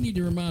 and we need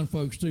to remind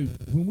folks too.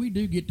 When we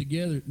do get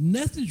together,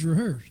 nothing's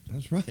rehearsed.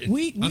 That's right.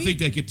 I think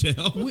they could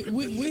tell.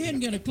 We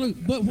hadn't got a clue.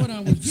 But what I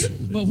was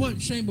getting,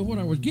 what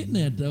I was getting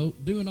at though,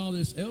 doing all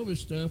this Elvis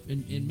stuff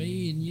and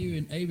me and you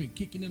and Avon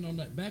kicking in on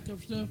that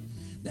backup stuff,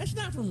 that's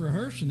not from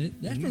rehearsing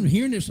it. That's from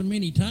hearing it so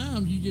many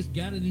times. You just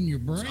got it in your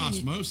brain. It's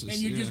osmosis, and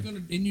you're just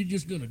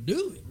gonna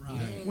do it.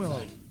 Right.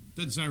 Well,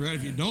 doesn't sound right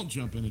if you don't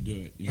jump in and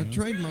do it. a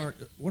trademark.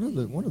 One of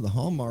the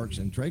hallmarks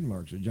and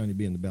trademarks of Johnny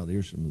B and the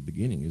Balliers from the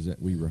beginning is that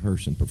we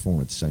rehearse and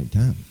perform at the same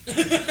time.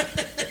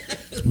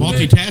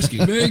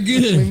 Multitasking. Very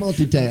good. We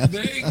multitask.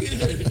 Very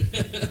good.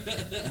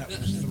 That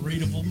was the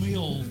readable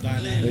meal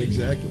dynamic.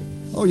 Exactly.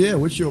 Oh yeah,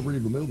 we'd show up ready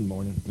to mill in the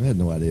morning. I had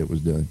no idea it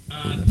was done.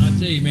 I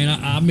tell you, man,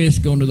 I miss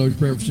going to those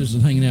breakfasts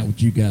and hanging out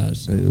with you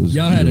guys.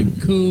 Y'all had a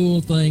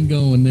cool thing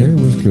going there. It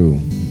was cool.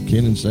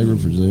 Ken and Sabre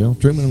Frizzell.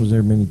 Truman was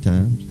there many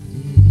times.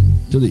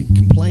 Till he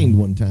complained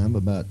one time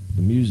about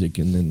the music,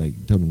 and then they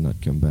told him not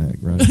to come back.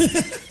 Right?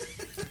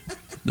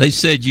 They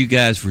said you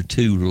guys were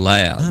too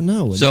loud. I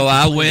know. So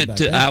I complained about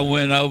that.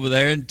 went over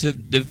there and to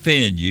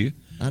defend you.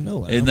 I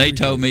know. And they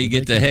told me to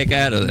get the heck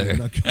out of there.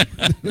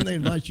 Then they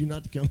invite you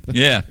not to come back.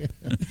 Yeah.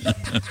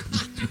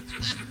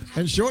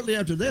 And shortly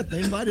after that,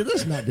 they invited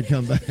us not to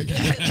come back.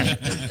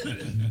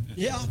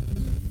 Yeah.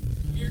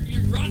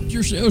 You rocked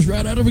yourselves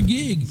right out of a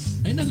gig.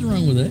 Ain't nothing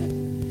wrong with that.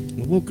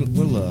 We'll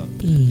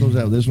close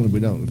out this one if we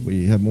don't. If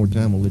we have more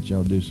time, we'll let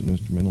y'all do some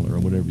instrumental or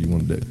whatever you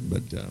want to do.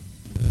 But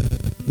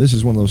this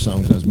is one of those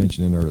songs I was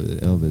mentioning earlier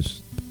that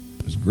Elvis,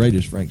 as great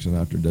as Frank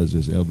Sinatra does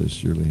this, Elvis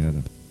surely had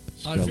a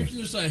I was fixing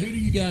to say, who do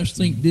you guys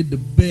think did the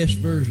best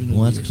version of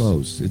Well, this? that's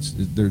close.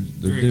 They're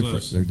Very different.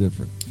 close. They're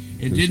different.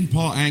 And didn't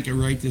Paul Anka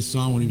write this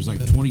song when he was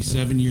like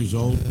 27 years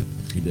old?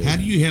 He did. How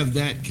do you have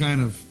that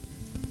kind of,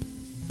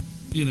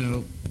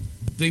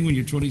 thing when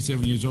you're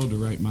 27 years old to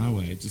write My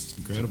Way? It's just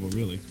incredible,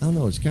 really. I don't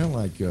know. It's kind of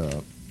like,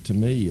 to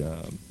me,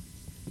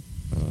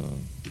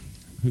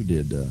 who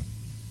did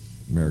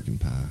American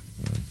Pie?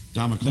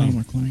 Don McLean. Don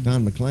McLean.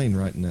 Don McLean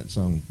writing that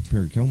song,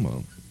 Perry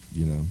Como,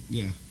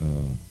 Yeah.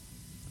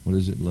 What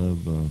is it,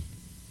 Love?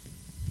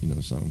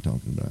 The song I'm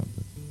talking about.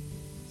 But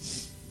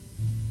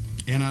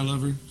And I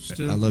Love Her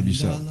Still. I Love You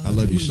So. I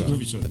Love You So. Love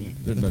You So, yeah.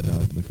 Written by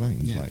Don McLean.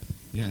 It's Yeah. like,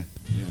 Yeah.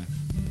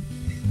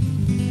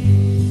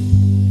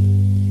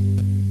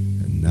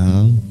 and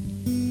now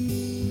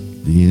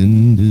the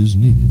end is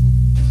near,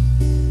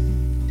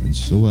 and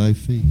so I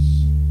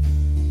face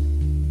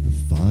the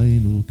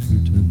final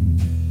curtain.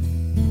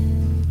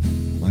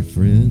 My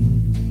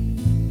friend,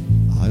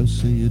 I'll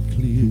say it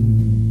clear.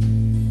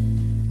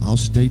 I'll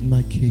state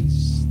my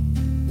case,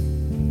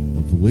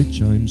 of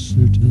which I'm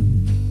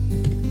certain.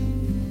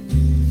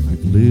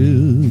 I've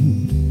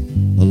lived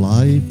a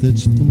life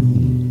that's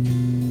full.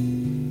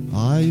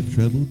 I've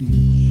traveled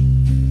each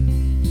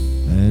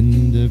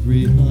and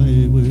every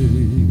highway,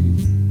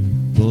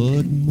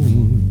 but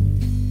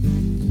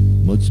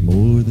much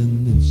more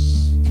than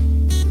this,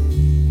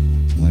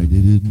 I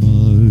did it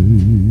my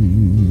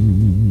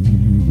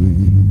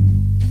way.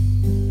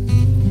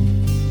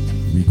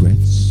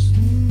 Regrets,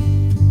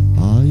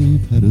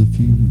 I've had a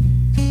few,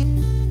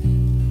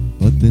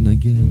 but then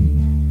again,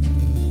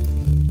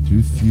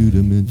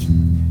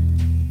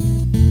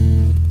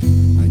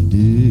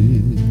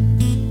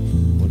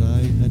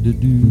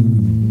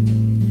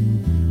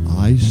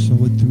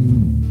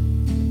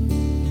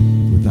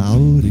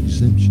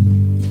 exemption.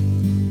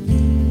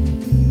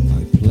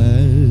 I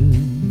plan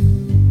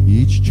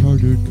each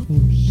chartered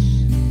course,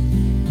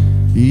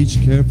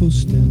 each careful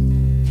step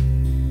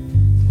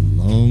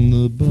along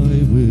the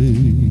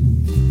byway,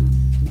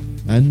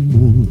 and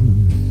more,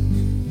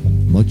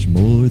 much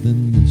more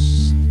than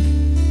this,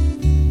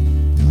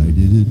 I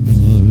did it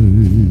my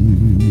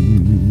way.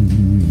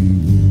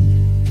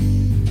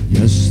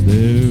 Yes,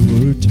 there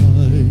were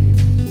times,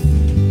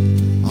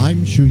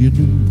 I'm sure you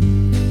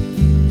knew,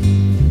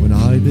 when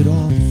I bit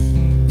off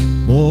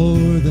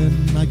more than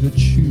I could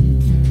chew.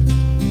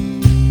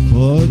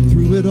 But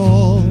through it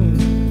all,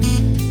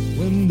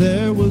 when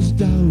there was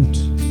doubt,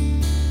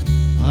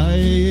 I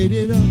ate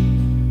it up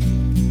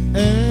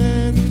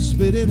and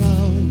spit it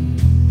out.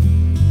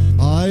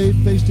 I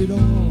faced it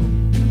all,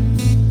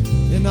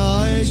 and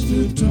I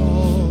stood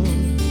tall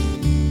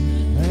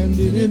and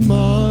did it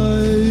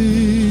my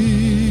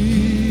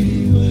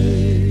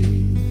way.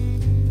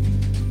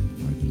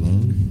 I've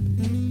loved,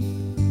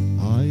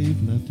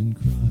 I've laughed and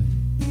cried,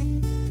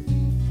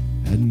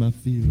 had my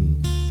fill,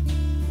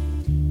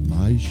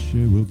 my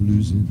share of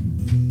losing,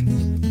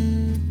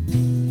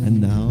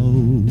 and now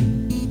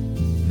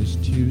as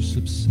tears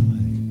subside,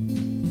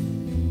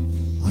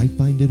 I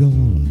find it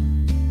all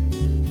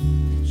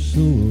so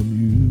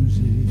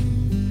amusing.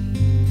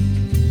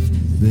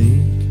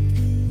 Think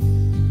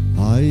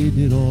I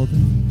did all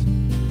that,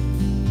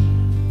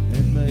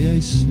 and may I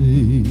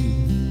say,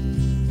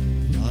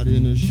 not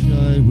in a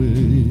shy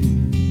way.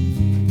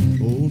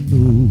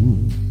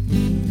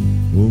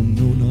 Oh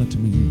no, not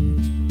me.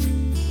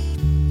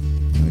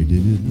 I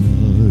did it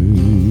my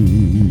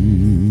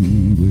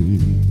way.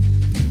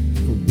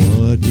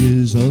 What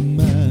is a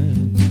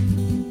man?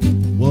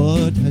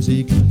 What has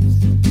he got?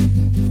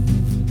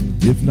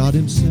 If not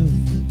himself,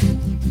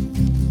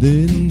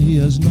 then he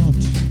has not.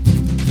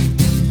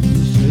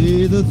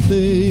 Say the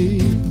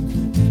thing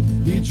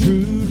he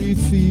truly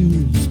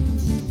feels.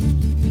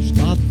 It's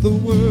not the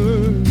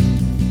word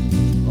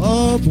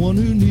of one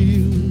who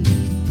kneels.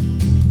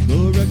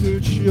 The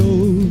record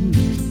shows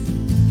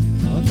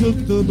I took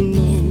the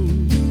blow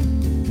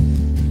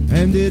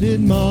and did it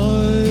my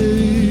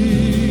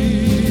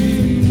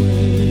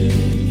way.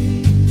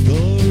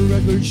 The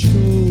record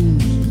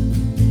shows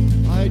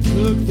I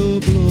took the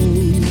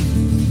blow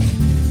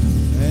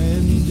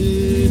and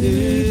did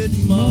it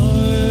my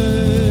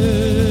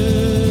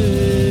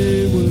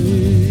way.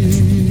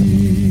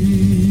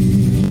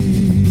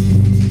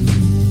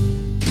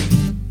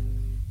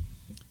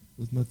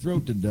 With my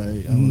throat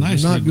today, I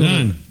was not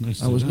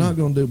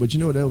going to do it, but you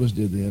know what Elvis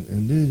did then?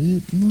 And did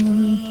it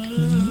my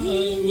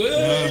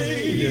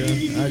way.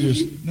 Yeah, I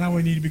just... Now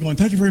we need to be going,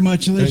 thank you very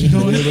much, ladies and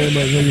gentlemen. Thank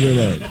you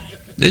very much.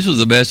 This was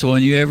the best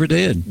one you ever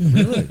did.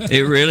 Really?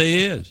 It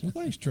really is. Well,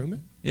 thanks,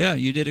 Truman. Yeah,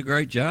 you did a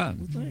great job.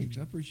 Well, thanks.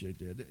 I appreciate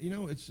that. You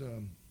know, it's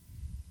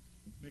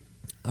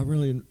I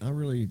really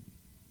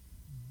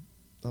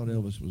thought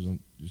Elvis was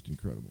just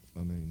incredible.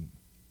 I mean,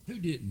 who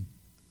didn't?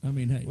 I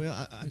mean, hey. Well,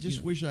 I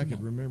just wish I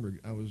could remember.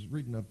 I was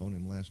reading up on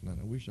him last night.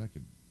 I wish I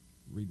could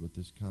read what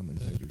this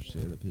commentator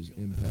said of his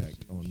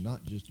impact on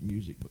not just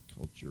music but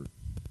culture.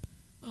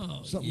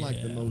 Oh, something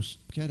like the most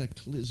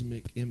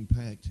cataclysmic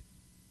impact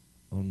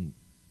on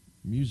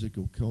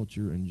musical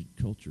culture and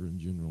culture in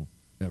general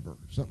ever.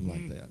 Something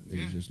like that. It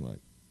was just like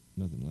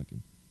nothing like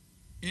him.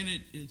 And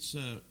it's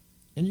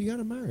and you got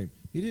to marry him.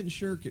 He didn't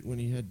shirk it when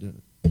he had to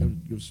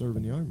go serve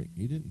in the army.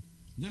 He didn't.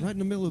 No, right in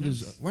the middle of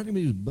his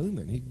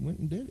booming, he went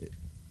and did it.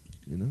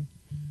 You know.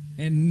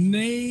 And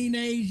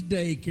Nene's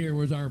daycare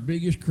was our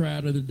biggest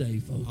crowd of the day,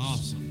 folks.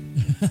 Awesome.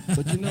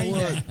 But you know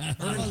what?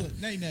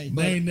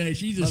 Nene,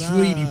 she's a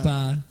sweetie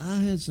pie. I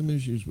had some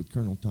issues with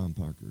Colonel Tom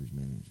Parker, his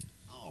manager.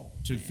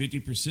 Took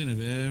 50%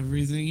 of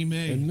everything he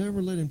made. And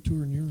never let him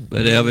tour in Europe.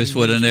 But Elvis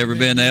would have never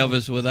been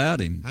Elvis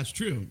without him. That's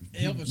true.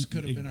 Elvis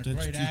could have been a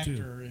great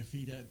actor if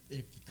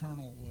the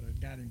Colonel would have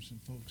got him some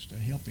folks to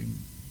help him.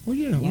 Well,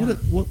 yeah.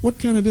 What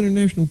kind of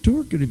international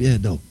tour could he have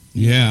had, though?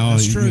 Yeah.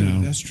 That's true. You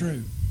know. That's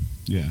true.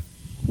 Yeah.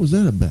 What was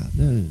that about?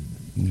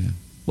 Yeah.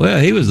 Well,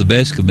 he was the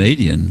best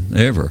comedian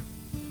ever.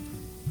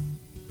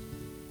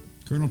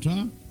 Colonel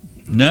Tom?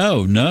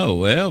 No,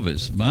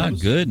 Elvis. My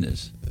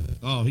goodness.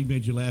 Oh, he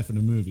made you laugh in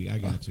the movie. I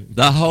got you.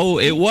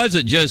 It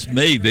wasn't just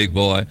me, big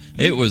boy.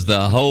 It was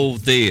the whole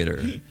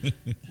theater.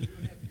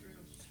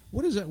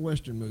 What is that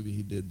Western movie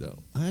he did, though?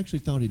 I actually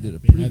thought he did a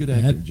pretty good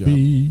acting job.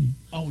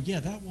 Oh, yeah,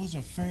 that was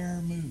a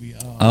fair movie.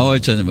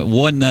 It's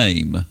one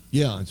name.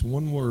 Yeah, it's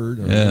one word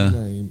or one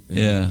name.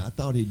 Yeah. I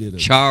thought he did a...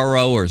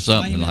 Charo or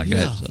something like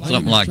that.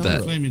 Something like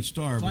that. Flaming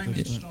Star.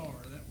 Flaming Star.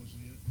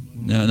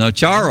 No,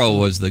 Charo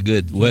was the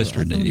good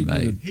Western that he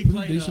made. He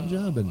played a decent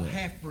job in that.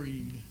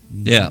 Half-breed.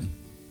 Yeah.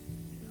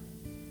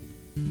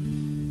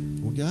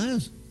 Well,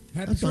 guys,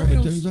 that's all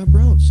trails. the tunes I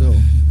brought, so...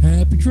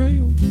 Happy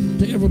trail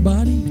to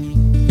everybody.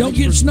 Don't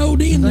get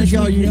snowed in. Thank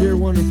all you dear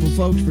wonderful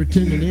folks for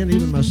tuning in.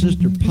 Even my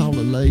sister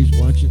Paula Lay's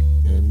watching,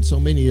 and so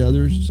many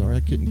others. Sorry I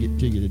couldn't get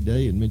to you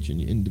today and mention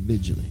you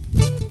individually.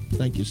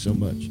 Thank you so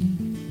much.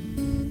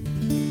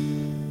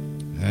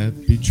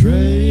 Happy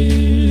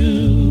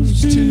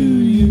trails to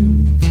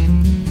you.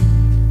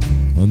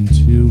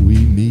 till we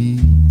meet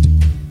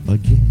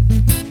again.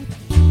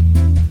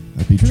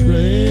 Happy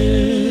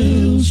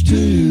trails to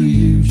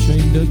you,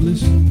 Shane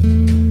Douglas.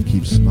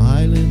 Keep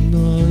smiling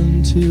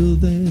until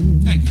then.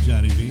 Thank you,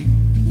 Johnny V.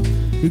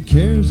 Who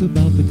cares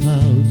about the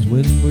clouds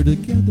when we're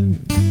together?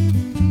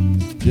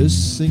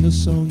 Just sing a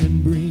song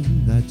and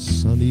bring that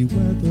sunny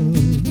weather.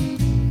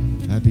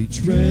 Happy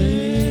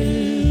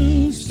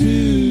trails to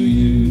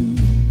you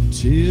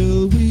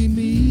till we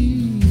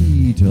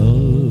meet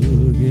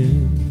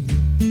again.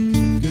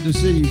 Good to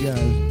see you guys.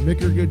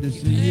 Micker, good to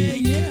see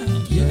you.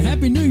 Yeah.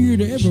 Happy New Year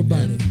to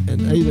everybody.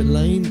 And Ava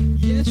Lane.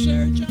 Yes,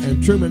 sir, John.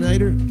 And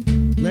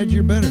Truminator. Glad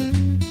you're better.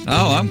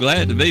 Oh, I'm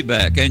glad to be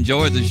back. I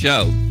enjoyed the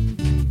show.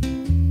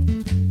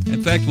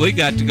 In fact, we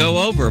got to go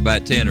over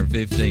about 10 or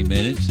 15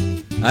 minutes.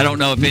 I don't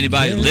know if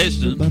anybody's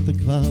listening. About the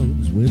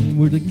clouds when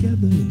we're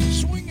together.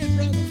 Swing it,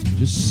 brother.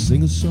 Just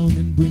sing a song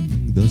and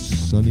bring the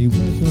sunny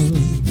weather.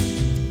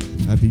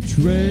 Happy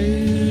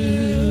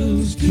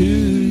trails to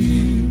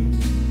you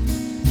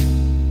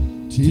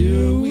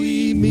till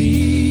we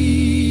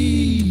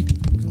meet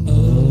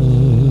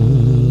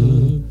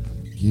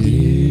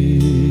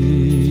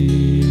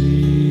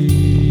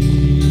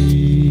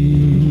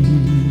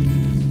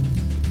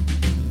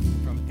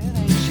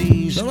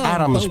NAC's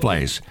Adams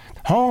Place,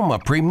 home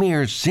of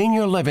premier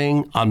senior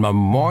living on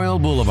Memorial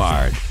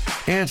Boulevard.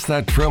 It's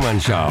The Truman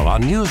Show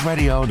on News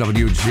Radio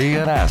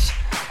WGNS.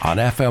 On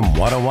FM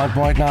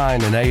 101.9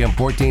 and AM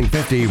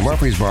 1450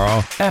 Murfreesboro,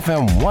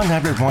 FM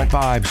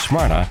 100.5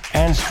 Smyrna,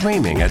 and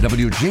streaming at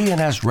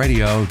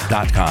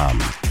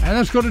WGNSradio.com. And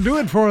that's going to do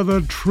it for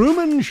The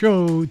Truman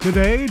Show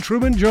today.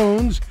 Truman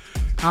Jones,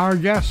 our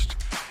guest,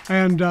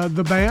 and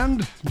the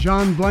band,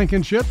 John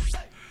Blankenship,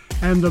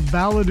 and the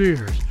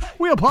Balladeers.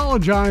 We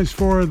apologize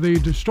for the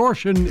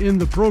distortion in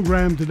the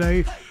program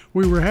today.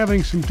 We were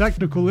having some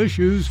technical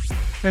issues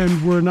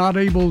and we're not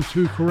able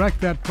to correct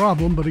that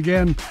problem. But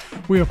again,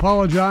 we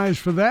apologize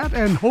for that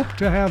and hope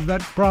to have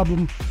that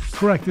problem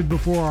corrected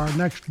before our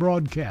next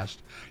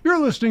broadcast. You're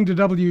listening to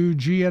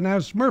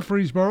WGNS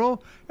Murfreesboro,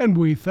 and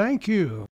we thank you.